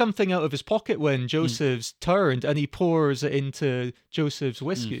takes something out of his pocket when Joseph's turned, and he pours it into Joseph's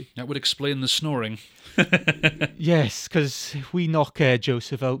whiskey. That would explain the snoring. Yes, because we knock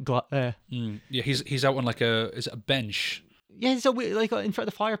Josef out. Yeah, he's out on is it a bench? Yeah, it's like in front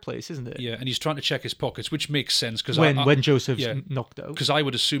of the fireplace, isn't it? Yeah, and he's trying to check his pockets, which makes sense because when Joseph's knocked out. Because I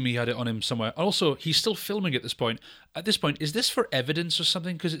would assume he had it on him somewhere. Also, he's still filming at this point. At this point, is this for evidence or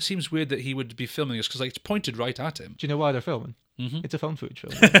something? Because it seems weird that he would be filming this because it's pointed right at him. Do you know why they're filming? It's a found footage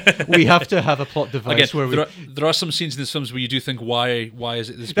film. We have to have a plot device where there are some scenes in this films where you do think, why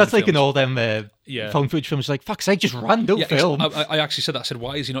is it this? That's like filmed? in all them found footage films. Like, fuck's sake, just run, don't film. I actually said that. I said,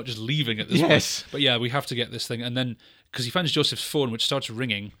 why is he not just leaving at this point? But yeah, we have to get this thing, and then because he finds Josef's phone, which starts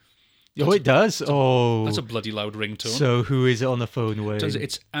ringing. Oh, it does. That's a bloody loud ringtone. So who is it on the phone with?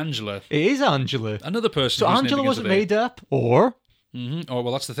 It's Angela. It is Angela. Another person. So Angela wasn't made up, or. Oh,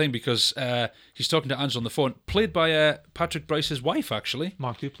 well, that's the thing, because he's talking to Angela on the phone, played by Patrick Brice's wife, actually.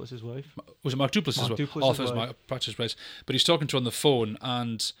 Mark Duplass's wife. Was it Mark Duplass's wife? I thought it was Patrick Brice. But he's talking to her on the phone,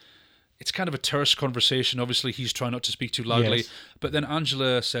 and it's kind of a terse conversation. Obviously, he's trying not to speak too loudly. Yes. But then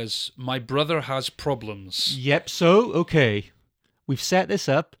Angela says, my brother has problems. Yep, so, okay. We've set this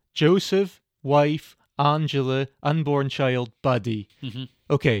up. Josef, wife, Angela, unborn child, buddy.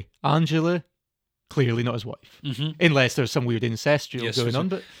 Okay, Angela... clearly not his wife, unless there's some weird incestual going on.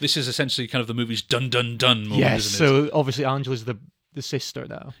 But this is essentially kind of the movie's dun moment, yes, isn't it? So obviously Angela's the sister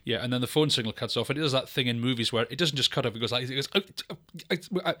now. Yeah, and then the phone signal cuts off. It does that thing in movies where it doesn't just cut off; it goes and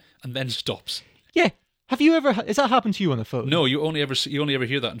then stops. Yeah. Have you ever? Has that happened to you on the phone? No, you only ever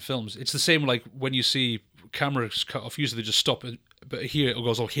hear that in films. It's the same like when you see cameras cut off. Usually they just stop it. But here it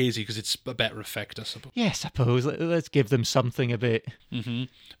goes all hazy because it's a better effect, I suppose. Yeah, I suppose. Let's give them something a bit.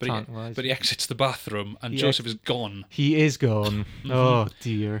 But he exits the bathroom and Josef is gone. He is gone. Oh,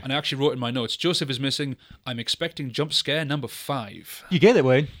 dear. And I actually wrote in my notes, Josef is missing. I'm expecting jump scare number 5. You get it,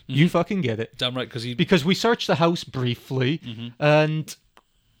 Wayne. You fucking get it. Damn right, because we searched the house briefly and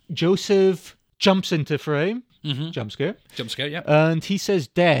Josef jumps into frame. Jump scare, yeah. And he says,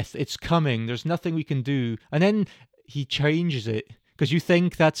 death, it's coming. There's nothing we can do. And then he changes it. Because you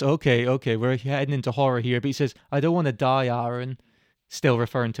think that's okay, we're heading into horror here. But he says, I don't want to die, Aaron. Still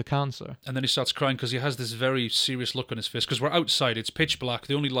referring to cancer. And then he starts crying because he has this very serious look on his face. Because we're outside, it's pitch black.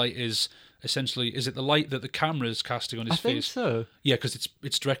 The only light is essentially, is it the light that the camera is casting on his face? I think so. Yeah, because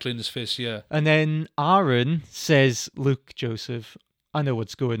it's directly in his face, yeah. And then Aaron says, look, Josef, I know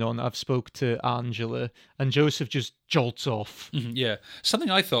what's going on. I've spoke to Angela. And Josef just jolts off. Yeah.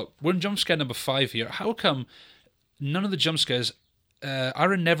 Something I thought, we're in jump scare number 5 here. How come none of the jump scares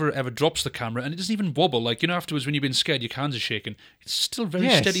Aaron never ever drops the camera, and it doesn't even wobble. Like, afterwards when you've been scared, your hands are shaking. It's still very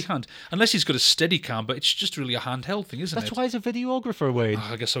steady hand. Unless he's got a steady cam, but it's just really a handheld thing, isn't it? That's why he's a videographer, Wayne.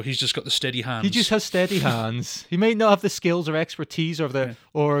 I guess so. He's just got the steady hands. He just has steady hands. He may not have the skills or expertise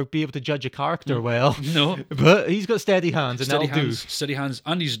or be able to judge a character well. No. But he's got steady hands, and steady that'll hands, do. Steady hands.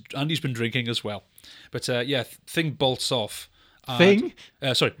 And he's been drinking as well. But Thing bolts off. Thing?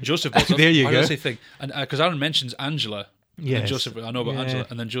 Sorry, Joseph bolts off. There you I go. was going to say Thing. And because Aaron mentions Angela. Yes. And Joseph, I know about Angela.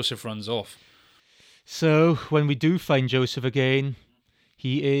 And then Joseph runs off. So when we do find Joseph again,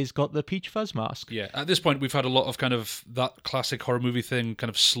 he is got the peach fuzz mask. Yeah, at this point we've had a lot of kind of that classic horror movie thing, kind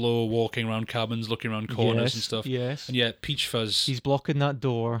of slow walking around cabins, looking around corners and stuff. Yes. And yeah, peach fuzz. He's blocking that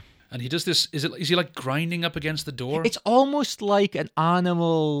door. And he does this. Is he like grinding up against the door? It's almost like an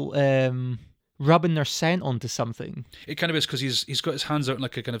animal rubbing their scent onto something. It kind of is, because he's got his hands out in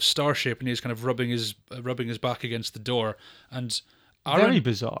like a kind of star shape, and he's kind of rubbing his back against the door. And Aaron, very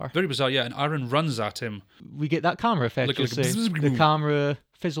bizarre. Very bizarre, yeah. And Aaron runs at him. We get that camera effect. The camera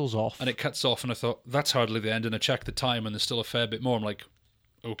fizzles off. And it cuts off, and I thought, that's hardly the end. And I checked the time, and there's still a fair bit more. I'm like,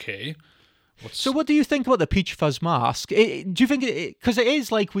 okay. So what do you think about the peach fuzz mask? Do you think because it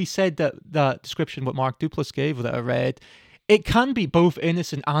is like we said that description what Mark Duplass gave that I read, it can be both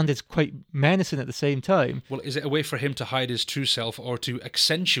innocent and it's quite menacing at the same time. Well, is it a way for him to hide his true self or to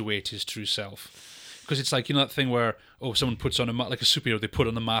accentuate his true self? Because it's like, that thing where, someone puts on like a superhero, they put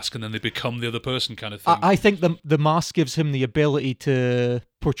on the mask and then they become the other person kind of thing. I think the mask gives him the ability to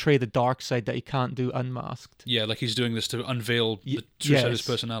portray the dark side that he can't do unmasked. Yeah, like he's doing this to unveil the true side of his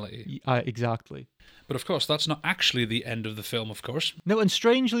personality. Exactly. But of course, that's not actually the end of the film, of course. No, and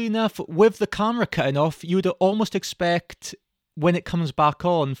strangely enough, with the camera cutting off, you would almost expect when it comes back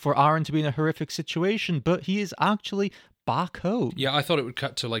on for Aaron to be in a horrific situation, but he is actually back home. Yeah, I thought it would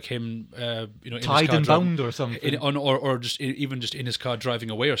cut to like him, in tied his car and bound or something, or just even just in his car driving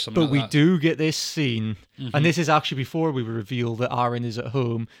away or something. But we do get this scene, and this is actually before we reveal that Aaron is at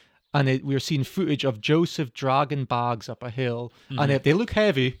home. And we're seeing footage of Joseph dragging bags up a hill. And they look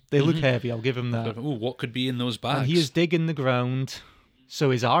heavy. Look heavy, I'll give him that. Ooh, what could be in those bags? And he is digging the ground.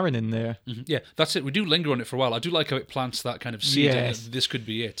 So is Aaron in there. Yeah, that's it. We do linger on it for a while. I do like how it plants that kind of seed. Yes. This could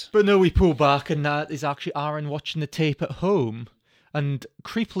be it. But no, we pull back, and that is actually Aaron watching the tape at home. And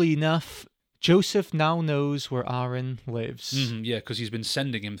creepily enough, Joseph now knows where Aaron lives. Yeah, because he's been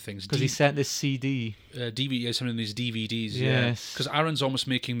sending him things. Because he sent this CD. DVD, some of these DVDs, yes. Because Aaron's almost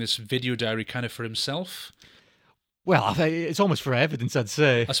making this video diary kind of for himself. Well, it's almost for evidence, I'd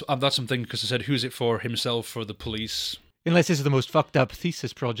say. That's something, because I said, who's it for? Himself, for the police? Unless this is the most fucked up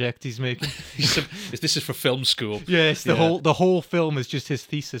thesis project he's making. This is for film school. Yes, the whole film is just his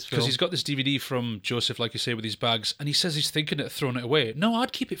thesis film. Because he's got this DVD from Joseph, like you say, with these bags, and he says he's thinking of throwing it away. No,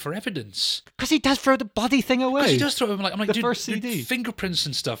 I'd keep it for evidence. Because he does throw the bloody thing away. Because he does throw it. I'm like, the first CD. Fingerprints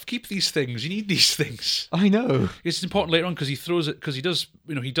and stuff. Keep these things. You need these things. I know. It's important later on because he throws it, because he does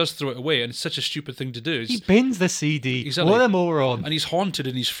throw it away, and it's such a stupid thing to do. He bins the CD. Exactly. What a moron. And he's haunted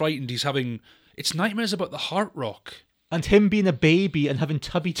and he's frightened. It's nightmares about the Heart Rock. And him being a baby and having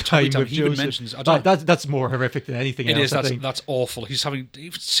tubby time with he Joseph. mentions, that's more horrific than anything else. It is. That's awful. He's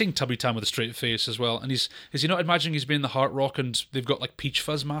seeing tubby time with a straight face as well. And is he not imagining he's been in the Heart Rock and they've got like peach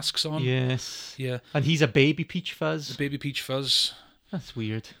fuzz masks on? Yes. Yeah. And he's a baby peach fuzz. A baby peach fuzz. That's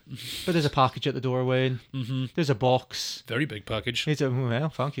weird. But there's a package at the doorway. There's a box. Very big package. Well,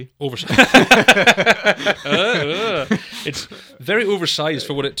 thank you. Oversized. It's very oversized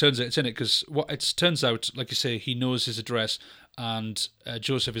for what it turns out it's in it, because what it turns out, like you say, he knows his address, and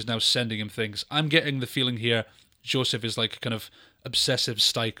Joseph is now sending him things. I'm getting the feeling here Joseph is like a kind of obsessive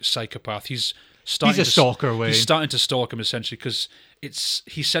psychopath. He's a stalker, Wayne. He's starting to stalk him, essentially, because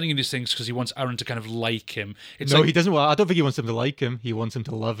he's sending him these things because he wants Aaron to kind of like him. He doesn't. I don't think he wants him to like him. He wants him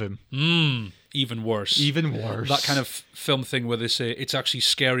to love him. Even worse. That kind of film thing where they say it's actually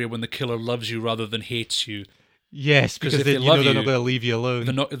scarier when the killer loves you rather than hates you. Yes, because if they love you, they're not going to leave you alone.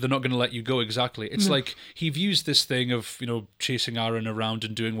 They're not going to let you go. Exactly. It's like he views this thing of chasing Aaron around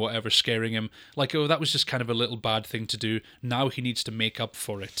and doing whatever, scaring him, like, that was just kind of a little bad thing to do. Now he needs to make up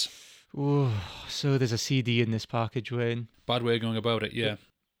for it. Oh, so there's a CD in this package, Wayne. Bad way of going about it, yeah.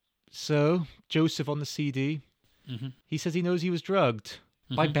 So, Joseph on the CD, he says he knows he was drugged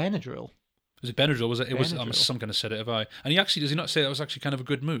by Benadryl. Was it Benadryl? Was it? It was. Benadryl. I'm some kind of said it. Have I? And does he not say that was actually kind of a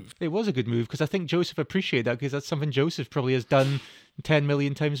good move? It was a good move, because I think Joseph appreciated that, because that's something Joseph probably has done 10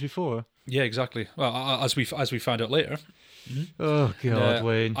 million times before. Yeah, exactly. Well, as we find out later. Oh, God,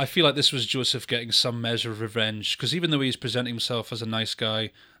 Wayne. I feel like this was Joseph getting some measure of revenge, because even though he's presenting himself as a nice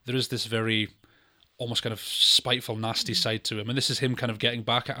guy, there is this very almost kind of spiteful, nasty side to him. And this is him kind of getting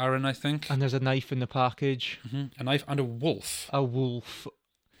back at Aaron, I think. And there's a knife in the package. A knife and a wolf. A wolf.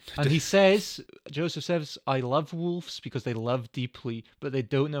 And he says, Joseph says, I love wolves because they love deeply, but they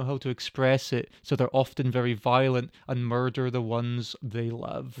don't know how to express it, so they're often very violent and murder the ones they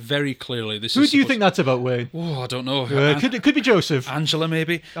love. Very clearly. Who do you think that's about, Wayne? Oh, I don't know. It could be Joseph. Angela,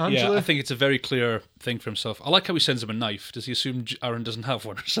 maybe? Angela? Yeah, I think it's a very clear thing for himself. I like how he sends him a knife. Does he assume Aaron doesn't have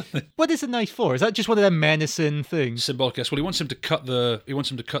one or something? What is a knife for? Is that just one of them menacing things? Symbolic, yes. Well, he wants him to cut the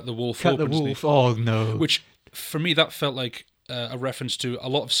wolf Cut open. the wolf. Oh, no. Which, for me, that felt like a reference to a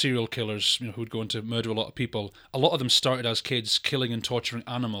lot of serial killers, who would go on to murder a lot of people. A lot of them started as kids killing and torturing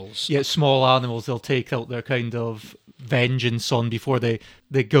animals. Yeah, small animals they'll take out their kind of vengeance on before they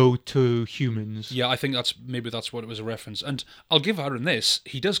go to humans. Yeah, I think that's what it was a reference. And I'll give Aaron this.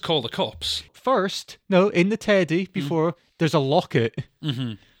 He does call the cops. First, no, in the teddy, before, there's a locket.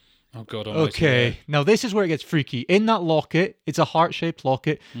 Mm-hmm. Oh, God almighty. Okay, now this is where it gets freaky. In that locket, it's a heart-shaped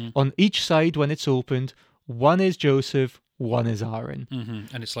locket. On each side, when it's opened, one is Joseph, one is Aaron.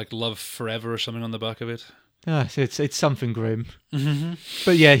 Mm-hmm. And it's like love forever or something on the back of it. It's something grim. Mm-hmm.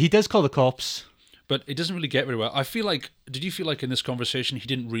 But yeah, he does call the cops. But it doesn't really get very well. Did you feel like in this conversation he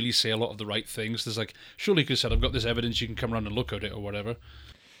didn't really say a lot of the right things? There's like, surely he could have said, I've got this evidence, you can come around and look at it or whatever.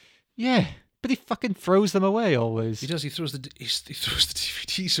 Yeah, but he fucking throws them away always. He does. He throws the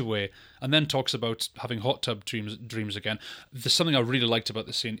DVDs away, and then talks about having hot tub dreams again. There's something I really liked about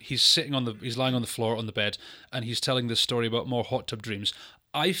this scene. He's lying on the floor on the bed, and he's telling this story about more hot tub dreams.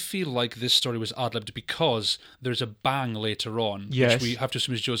 I feel like this story was ad-libbed because there's a bang later on, yes, which we have to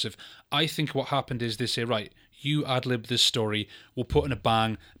assume is Joseph. I think what happened is they say, right, you ad-lib this story, we'll put in a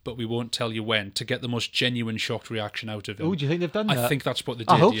bang, but we won't tell you when, to get the most genuine shocked reaction out of him. Oh, do you think they've done that? I think that's what they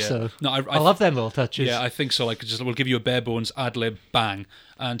did, I hope yeah. so. No, I love them little touches. Yeah, I think so. Like, we'll give you a bare bones ad-lib, bang.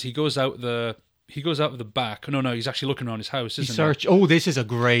 And he goes out the back. No, he's actually looking around his house, isn't he? Oh, this is a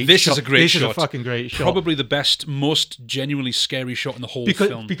great shot. This is a fucking great shot. Probably the best, most genuinely scary shot in the whole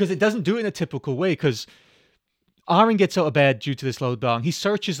film. Because it doesn't do it in a typical way, because Aaron gets out of bed due to this loud bang. He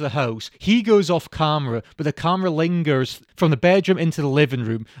searches the house. He goes off camera, but the camera lingers from the bedroom into the living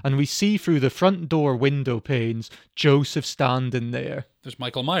room, and we see through the front door window panes Joseph standing there. There's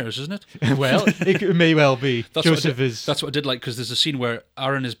Michael Myers, isn't it? Well, it may well be. That's what I did like, because there's a scene where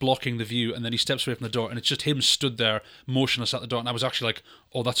Aaron is blocking the view, and then he steps away from the door, and it's just him stood there, motionless at the door, and I was actually like,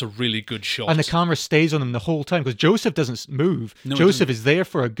 oh, that's a really good shot. And the camera stays on him the whole time, because Joseph doesn't move. No, Joseph is there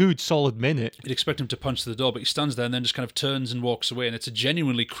for a good solid minute. You'd expect him to punch the door, but he stands there and then just kind of turns and walks away, and it's a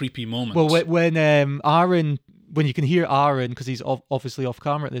genuinely creepy moment. Well, when you can hear Aaron, because he's obviously off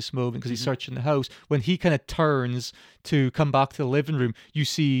camera at this moment, because he's searching the house, when he kind of turns to come back to the living room, you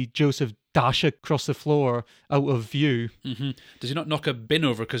see Joseph dash across the floor out of view. Mm-hmm. Does he not knock a bin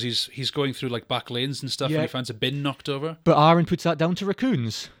over, because he's going through like back lanes and stuff, and he finds a bin knocked over? But Aaron puts that down to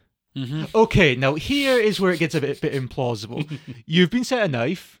raccoons. Mm-hmm. Okay, now here is where it gets a bit implausible. You've been sent a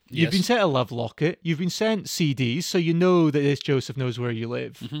knife, you've been sent a love locket, you've been sent CDs, so you know that this Joseph knows where you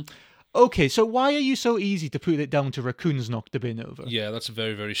live. Mm-hmm. Okay, so why are you so easy to put it down to raccoons knocked the bin over? Yeah, that's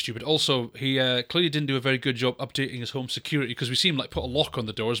very, very stupid. Also, he clearly didn't do a very good job updating his home security, because we see him like put a lock on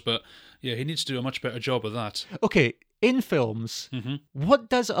the doors, but yeah, he needs to do a much better job of that. Okay, in films, what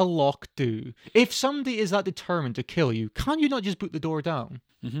does a lock do? If somebody is that determined to kill you, can't you not just boot the door down?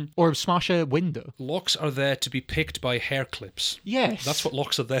 Mm-hmm. Or smash a window? Locks are there to be picked by hair clips. Yes. That's what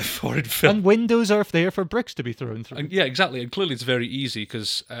locks are there for in film. And windows are there for bricks to be thrown through. Yeah, exactly. And clearly it's very easy,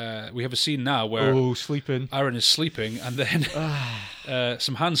 because we have a scene now where Aaron is sleeping, and then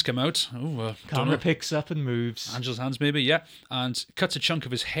some hands come out. Camera picks up and moves. Angela's hands, maybe, yeah. And cuts a chunk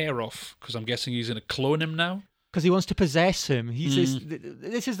of his hair off, because I'm guessing he's going to clone him now. Because he wants to possess him.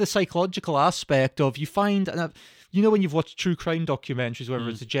 This is the psychological aspect of, you find... when you've watched true crime documentaries, whether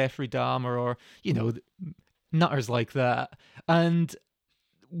it's Jeffrey Dahmer or, nutters like that, and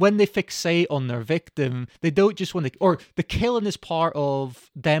when they fixate on their victim, they don't just want to... Or the killing is part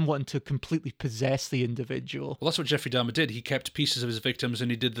of them wanting to completely possess the individual. Well, that's what Jeffrey Dahmer did. He kept pieces of his victims, and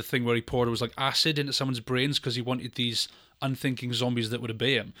he did the thing where he poured acid into someone's brains, because he wanted these unthinking zombies that would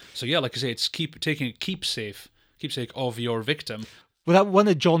obey him. So yeah, like I say, it's taking a keepsake of your victim. Well, that one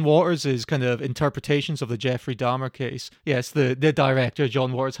of John Waters' kind of interpretations of the Jeffrey Dahmer case. Yes, the director,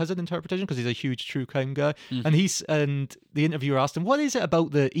 John Waters, has an interpretation because he's a huge true crime guy. Mm-hmm. And the interviewer asked him, what is it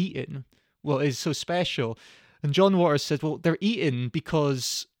about the eating? Well, is so special? And John Waters said, well, they're eating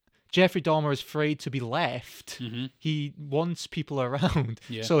because Jeffrey Dahmer is afraid to be left. Mm-hmm. He wants people around.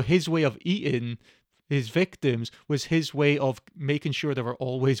 Yeah. So his way of eating his victims was his way of making sure they were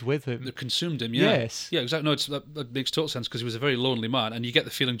always with him. They consumed him, yeah. Yes. Yeah, exactly. No, that makes total sense because he was a very lonely man, and you get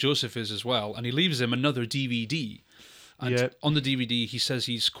the feeling Josef is as well, and he leaves him another DVD. And on the DVD, he says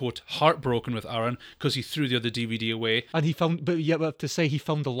he's, quote, heartbroken with Aaron because he threw the other DVD away. And he found, but yeah, we have to say he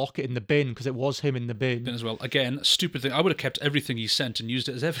found the locket in the bin because it was him in the bin. As well. Again, stupid thing. I would have kept everything he sent and used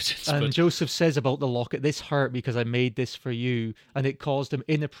it as evidence. And Josef says about the locket, this hurt because I made this for you, and it caused him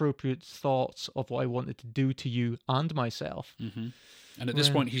inappropriate thoughts of what I wanted to do to you and myself. Mm-hmm. And at this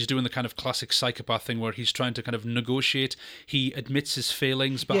point, he's doing the kind of classic psychopath thing where he's trying to kind of negotiate. He admits his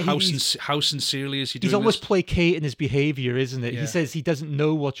failings, but how sincerely is he doing He's almost this? placating his behaviour, isn't it? Yeah. He says he doesn't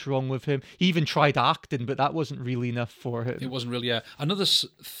know what's wrong with him. He even tried acting, but that wasn't really enough for him. It wasn't really, yeah. Another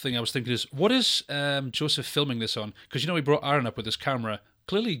thing I was thinking is, what is Josef filming this on? Because, he brought Aaron up with his camera.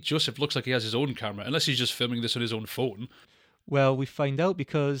 Clearly, Josef looks like he has his own camera, unless he's just filming this on his own phone. Well, we find out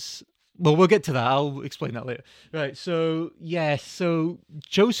because... Well, we'll get to that. I'll explain that later. Right, so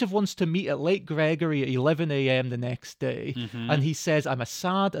Josef wants to meet at Lake Gregory at 11 a.m. the next day, and he says, I'm a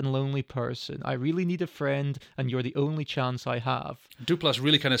sad and lonely person. I really need a friend, and you're the only chance I have. Duplass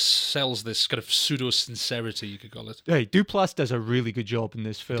really kind of sells this kind of pseudo-sincerity, you could call it. Hey, Duplass does a really good job in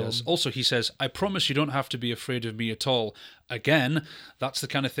this film. He does. Also, he says, I promise you don't have to be afraid of me at all. Again, that's the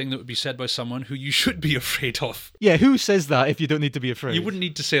kind of thing that would be said by someone who you should be afraid of. Yeah, who says that if you don't need to be afraid? You wouldn't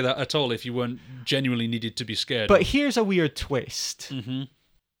need to say that at all if you weren't genuinely needed to be scared. But here's a weird twist.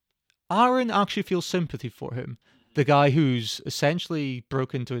 Aaron actually feels sympathy for him. The guy who's essentially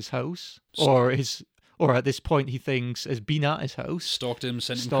broke into his house, or at this point he thinks has been at his house. Stalked him,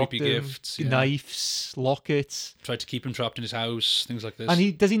 sent him creepy gifts. Knives, lockets. Tried to keep him trapped in his house, things like this.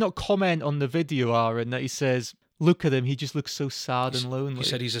 And does he not comment on the video, Aaron, that he says... Look at him, he just looks so sad and lonely. He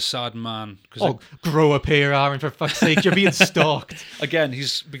said he's a sad man. Grow up here, Aaron, for fuck's sake, you're being stalked. Again,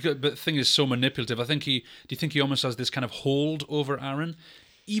 but the thing is so manipulative. Do you think he almost has this kind of hold over Aaron?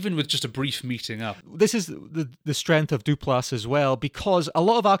 Even with just a brief meeting up. This is the strength of Duplass as well, because a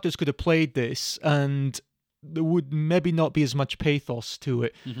lot of actors could have played this and there would maybe not be as much pathos to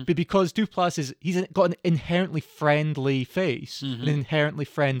it. But because Duplass he's got an inherently friendly face, an inherently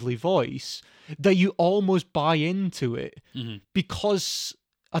friendly voice, that you almost buy into it. Because,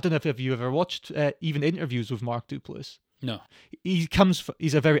 I don't know if you ever watched even interviews with Mark Duplass. No.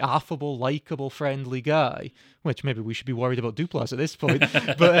 He's a very affable, likeable, friendly guy, which maybe we should be worried about Duplass at this point.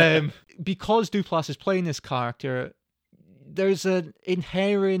 But because Duplass is playing this character, there's an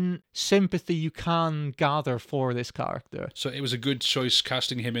inherent sympathy you can gather for this character. So it was a good choice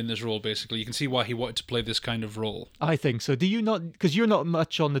casting him in this role, basically. You can see why he wanted to play this kind of role. I think so. Do you not? Because you're not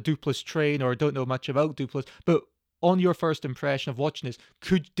much on the Duplass train or don't know much about Duplass, but on your first impression of watching this,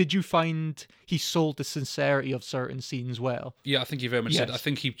 did you find he sold the sincerity of certain scenes well? Yeah, I think you very much said. I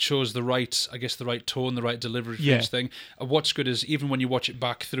think he chose the right tone, the right delivery for each thing. What's good is even when you watch it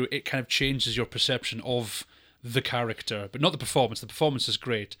back through, it kind of changes your perception of the character, but not the performance. The performance is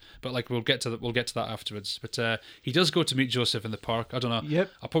great, but we'll get to that afterwards. But he does go to meet Josef in the park. I don't know. Yep.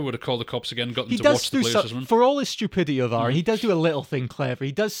 I probably would have called the cops again, got them to watch the place or something. For all his stupidity of Aaron, he does do a little thing clever.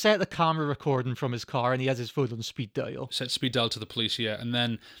 He does set the camera recording from his car, and he has his phone on speed dial. Set speed dial to the police, yeah,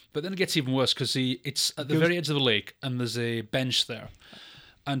 but then it gets even worse because it's at the very edge of the lake, and there's a bench there.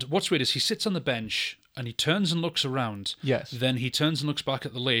 And what's weird is he sits on the bench and he turns and looks around. Yes. Then he turns and looks back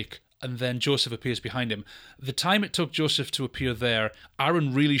at the lake. And then Josef appears behind him. The time it took Josef to appear there,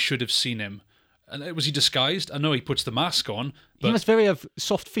 Aaron really should have seen him. And was he disguised? I know he puts the mask on. But he must have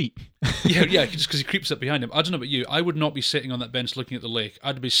soft feet. yeah, just because he creeps up behind him. I don't know about you. I would not be sitting on that bench looking at the lake.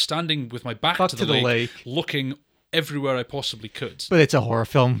 I'd be standing with my back to the lake, looking everywhere I possibly could. But it's a horror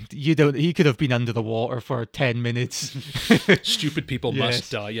film. He could have been under the water for 10 minutes. Stupid people must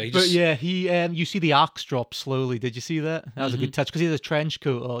die. Yeah, you see the axe drop slowly. Did you see that? That was a good touch because he has a trench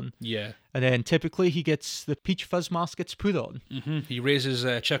coat on. Yeah. And then typically the peach fuzz mask gets put on. He raises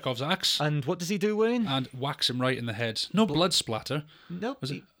Chekhov's axe. And what does he do, Wayne? And whacks him right in the head. No blood splatter. No.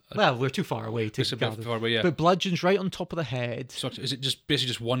 Well, we're too far away to gather. Far away, yeah. But bludgeons right on top of the head. So is it basically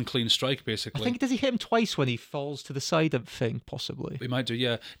just one clean strike, basically? I think, does he hit him twice when he falls to the side of the thing, possibly? We might do,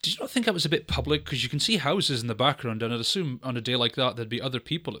 yeah. Did you not think that was a bit public? Because you can see houses in the background, and I'd assume on a day like that, there'd be other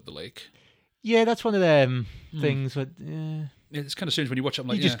people at the lake. Yeah, that's one of them things. But it's kind of strange when you watch it. I'm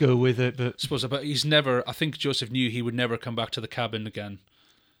like, you just go with it. But but he's never. I think Josef knew he would never come back to the cabin again.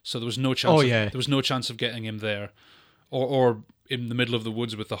 So there was no chance. There was no chance of getting him there, or in the middle of the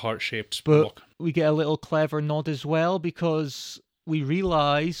woods with the heart-shaped block. We get a little clever nod as well because we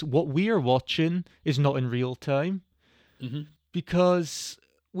realise what we're watching is not in real time. Because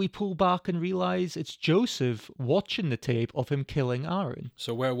we pull back and realise it's Josef watching the tape of him killing Aaron.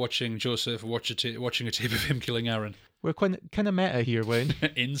 So we're watching Josef watching a tape of him killing Aaron. We're kind of meta here, Wayne.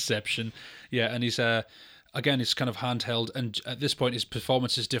 Inception. Yeah, and he's... Again, it's kind of handheld, and at this point, his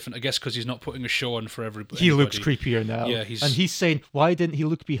performance is different. I guess because he's not putting a show on for everybody. He looks creepier now. Yeah, and he's saying, why didn't he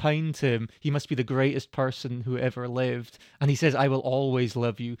look behind him? He must be the greatest person who ever lived. And he says, I will always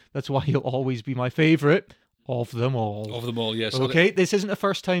love you. That's why he'll always be my favourite of them all. Of them all, yes. Okay, this isn't a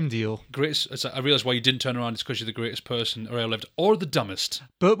first-time deal. Greatest. I realise why you didn't turn around. It's because you're the greatest person or ever lived, or the dumbest.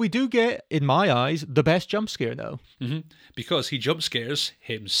 But we do get, in my eyes, the best jump scare now. Mm-hmm. Because he jump scares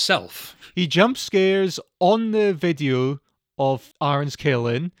himself. He jump scares on the video of Aaron's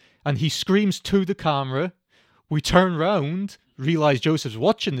killing, and he screams to the camera. We turn round, realise Joseph's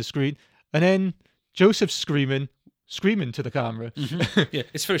watching the screen, and then Joseph's screaming to the camera. Mm-hmm. Yeah,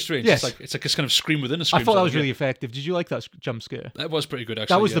 it's very strange. Yes. It's like this kind of scream within a scream. I thought that was really effective. Did you like that jump scare? That was pretty good,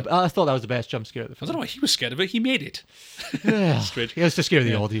 actually. I thought that was the best jump scare of the I film. don't know why he was scared of it. He made it. Yeah. Strange. He has to scare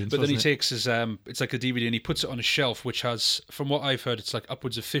the audience. But then he it? takes his, it's like a DVD, and he puts it on a shelf, which has, from what I've heard, it's like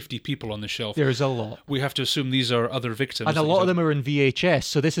upwards of 50 people on the shelf. There's a lot. We have to assume these are other victims. And a lot of them are in VHS,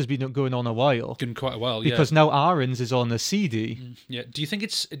 so this has been going on a while. In quite a while, yeah. Because now Aaron's is on a CD. Yeah. Do you think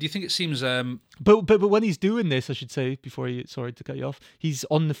it seems... But when he's doing this, I should say, sorry to cut you off, he's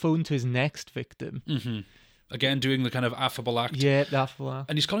on the phone to his next victim. Mm-hmm. Again, doing the kind of affable act. Yeah, the affable act.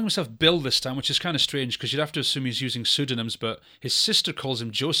 And he's calling himself Bill this time, which is kind of strange because you'd have to assume he's using pseudonyms, but his sister calls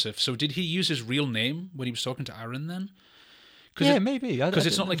him Josef. So did he use his real name when he was talking to Aaron then? Yeah, maybe. Because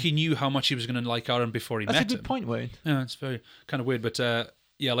it's not like he knew how much he was going to like Aaron before he met him. That's a good point, Wayne. Yeah, it's very kind of weird. But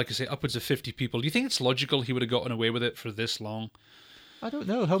yeah, like I say, upwards of 50 people. Do you think it's logical he would have gotten away with it for this long? I don't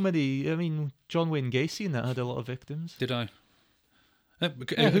know. How many... I mean, John Wayne Gacy in that had a lot of victims. Did I?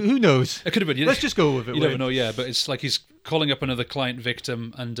 Who knows? It could have been. Let's just go with it. You never know, yeah. But it's like he's calling up another client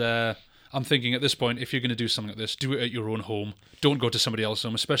victim, and I'm thinking at this point, if you're going to do something like this, do it at your own home. Don't go to somebody else's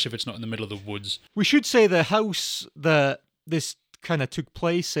home, especially if it's not in the middle of the woods. We should say the house that this kind of took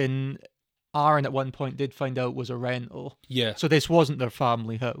place in, Aaron at one point did find out was a rental. Yeah. So this wasn't their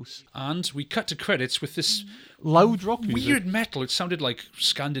family house. And we cut to credits with this loud rock music. Weird metal. It sounded like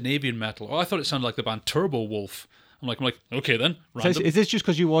Scandinavian metal. Oh, I thought it sounded like the band Turbo Wolf. I'm like, okay then. Random. Is this just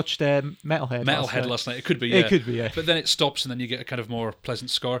because you watched Metalhead last night? It could be, yeah. It could be, yeah. But then it stops and then you get a kind of more pleasant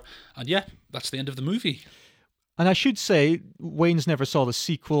score. And yeah, that's the end of the movie. And I should say, Wayne's never saw the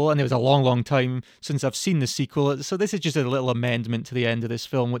sequel, and it was a long, long time since I've seen the sequel. So this is just a little amendment to the end of this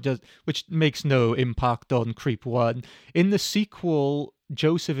film, which makes no impact on Creep 1. In the sequel,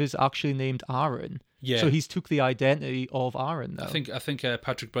 Josef is actually named Aaron. Yeah. So he's took the identity of Aaron now. I think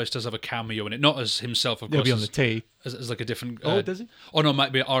Patrick Brice does have a cameo in it, not as himself, of course. He'll be on the tape. As like a different... does he? Oh, no, it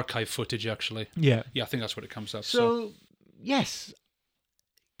might be archive footage, actually. Yeah. Yeah, I think that's what it comes out. So, yes.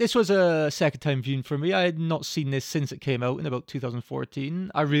 This was a second time viewing for me. I had not seen this since it came out in about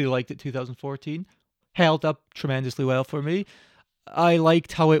 2014. I really liked it 2014. Held up tremendously well for me. I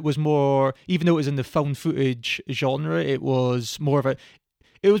liked how it was more, even though it was in the found footage genre, it was more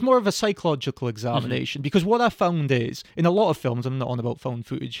of a psychological examination, because what I found is, in a lot of films, I'm not on about found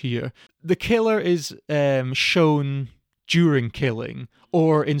footage here, the killer is shown during killing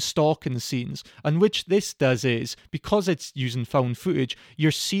or in stalking scenes, and which this does is, because it's using found footage,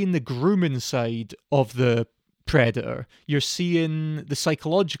 you're seeing the grooming side of the predator, you're seeing the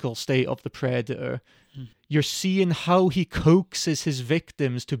psychological state of the predator, you're seeing how he coaxes his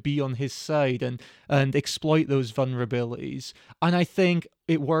victims to be on his side and exploit those vulnerabilities. And I think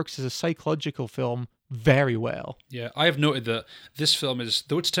it works as a psychological film very well. Yeah, I have noted that this film is,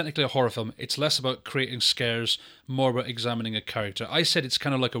 though it's technically a horror film, it's less about creating scares, more about examining a character. I said it's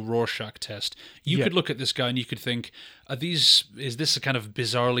kind of like a Rorschach test. You could look at this guy and you could think, is this a kind of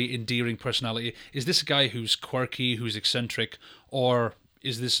bizarrely endearing personality? Is this a guy who's quirky, who's eccentric, or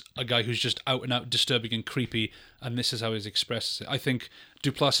is this a guy who's just out and out disturbing and creepy, and this is how he expresses it? I think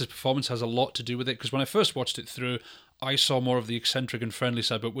Duplass's performance has a lot to do with it, because when I first watched it through, I saw more of the eccentric and friendly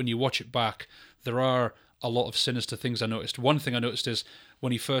side, but when you watch it back, there are a lot of sinister things I noticed. One thing I noticed is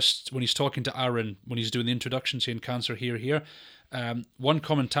when he's talking to Aaron, when he's doing the introduction, saying cancer here, one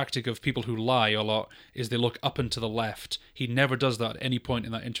common tactic of people who lie a lot is they look up and to the left. He never does that at any point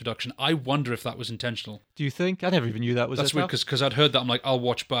in that introduction. I wonder if that was intentional. Do you think? I never even knew that was That's weird, because I'd heard that. I'm like, I'll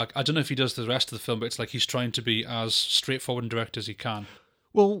watch back. I don't know if he does the rest of the film, but it's like he's trying to be as straightforward and direct as he can.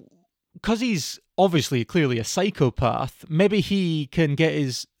 Well, because he's obviously clearly a psychopath, maybe he can get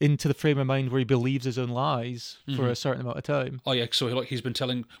into the frame of mind where he believes his own lies for a certain amount of time. Oh yeah, so he's been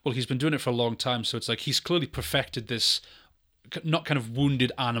doing it for a long time, so it's like he's clearly perfected this, not kind of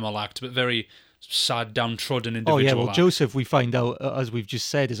wounded animal act, but very sad, downtrodden Oh individual. yeah, well, Josef, we find out, as we've just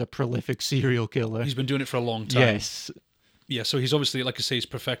said, is a prolific serial killer. He's been doing it for a long time. Yes. Yeah, so he's obviously, like I say, he's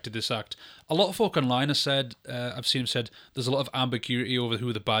perfected this act. A lot of folk online have said, I've seen him said, there's a lot of ambiguity over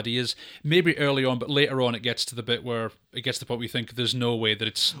who the baddie is. Maybe early on, but later on it gets to the bit where it gets to the point where we think there's no way that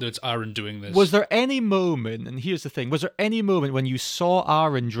it's Aaron doing this. Was there any moment, and here's the thing, was there any moment when you saw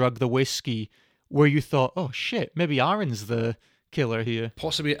Aaron drug the whiskey where you thought, oh shit, maybe Aaron's the killer here?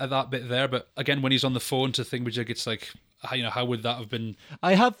 Possibly at that bit there, but again, when he's on the phone to Thingamajig, it's like, how would that have been?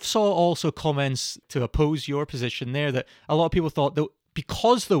 I have saw also comments to oppose your position there that a lot of people thought that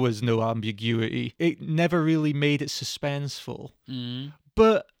because there was no ambiguity, it never really made it suspenseful.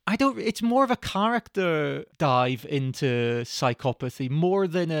 But I don't. It's more of a character dive into psychopathy more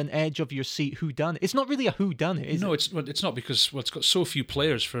than an edge of your seat whodunit. It's not really a whodunit, is it? No, it's not because it's got so few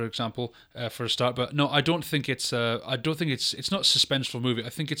players, for example, for a start. But no, I don't think it's. I don't think it's not a suspenseful movie. I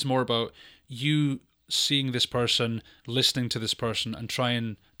think it's more about you seeing this person, listening to this person, and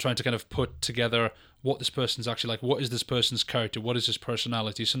trying to kind of put together what this person's actually like. What is this person's character? What is his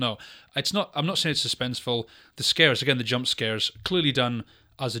personality? So no, it's not. I'm not saying it's suspenseful. The scares, again, the jump scares, clearly done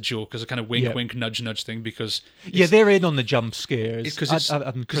as a joke, as a kind of wink, wink, nudge, nudge thing, because they're in on the jump scares.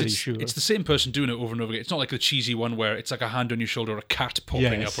 I'm pretty it's, sure it's the same person doing it over and over again. It's not like the cheesy one where it's like a hand on your shoulder, or a cat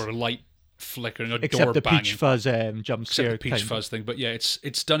popping up, or a light flickering, or except door the banging. Peach Fuzz jump scare. Except the Peach Fuzz thing, but yeah,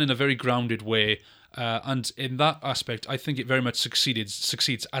 it's done in a very grounded way, and in that aspect, I think it very much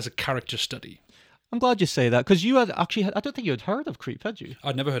succeeds as a character study. I'm glad you say that, because you had actually, I don't think you had heard of Creep, had you?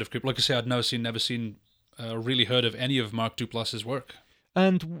 I'd never heard of Creep. Like I say, I'd never seen, really heard of any of Mark Duplass's work.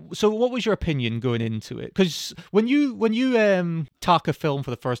 And so what was your opinion going into it? Because when you tack a film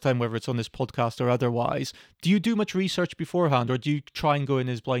for the first time, whether it's on this podcast or otherwise, do you do much research beforehand, or do you try and go in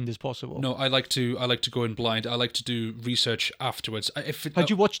as blind as possible? No, I like to go in blind. I like to do research afterwards. Had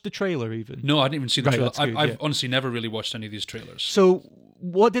you watched the trailer even? No, I didn't even see the trailer. I've yeah. honestly never really watched any of these trailers. So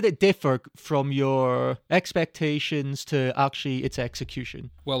what did it differ from your expectations to actually its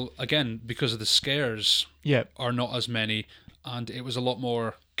execution? Well, again, because of the scares are not as many, and it was a lot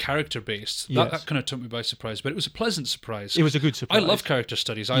more character-based. That kind of took me by surprise, but it was a pleasant surprise. It was a good surprise. I love character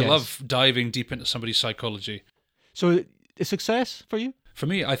studies. I love diving deep into somebody's psychology. So a success for you? For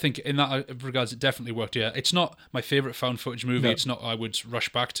me, I think in that regards, it definitely worked, yeah. It's not my favourite found footage movie. No. It's not I would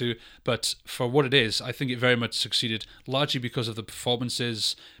rush back to, but for what it is, I think it very much succeeded, largely because of the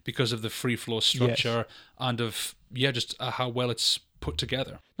performances, because of the free-flow structure, and of, just how well it's put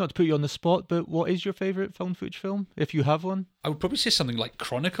together. Not to put you on the spot, but what is your favourite found footage film, if you have one? I would probably say something like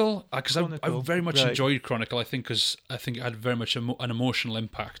Chronicle, because I very much enjoyed Chronicle, I think, because I think it had very much an emotional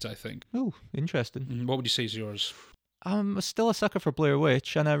impact, I think. Oh, interesting. What would you say is yours? I'm still a sucker for Blair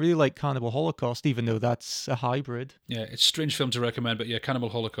Witch, and I really like Cannibal Holocaust, even though that's a hybrid. Yeah, it's a strange film to recommend, but yeah, Cannibal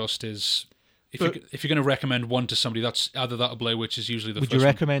Holocaust is... If you're going to recommend one to somebody, that's either that or Blair Witch is usually the first one. Would you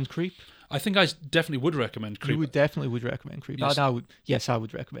recommend Creep? I think I definitely would recommend Creep. You would recommend Creep. Yes. I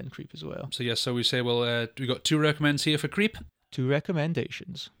would recommend Creep as well. So we say, well, we got 2 recommends here for Creep. 2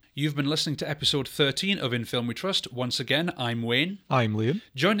 recommendations. You've been listening to episode 13 of In Film We Trust. Once again, I'm Wayne. I'm Liam.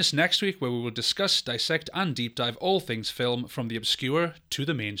 Join us next week where we will discuss, dissect and deep dive all things film from the obscure to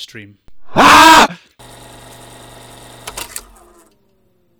the mainstream. Ah!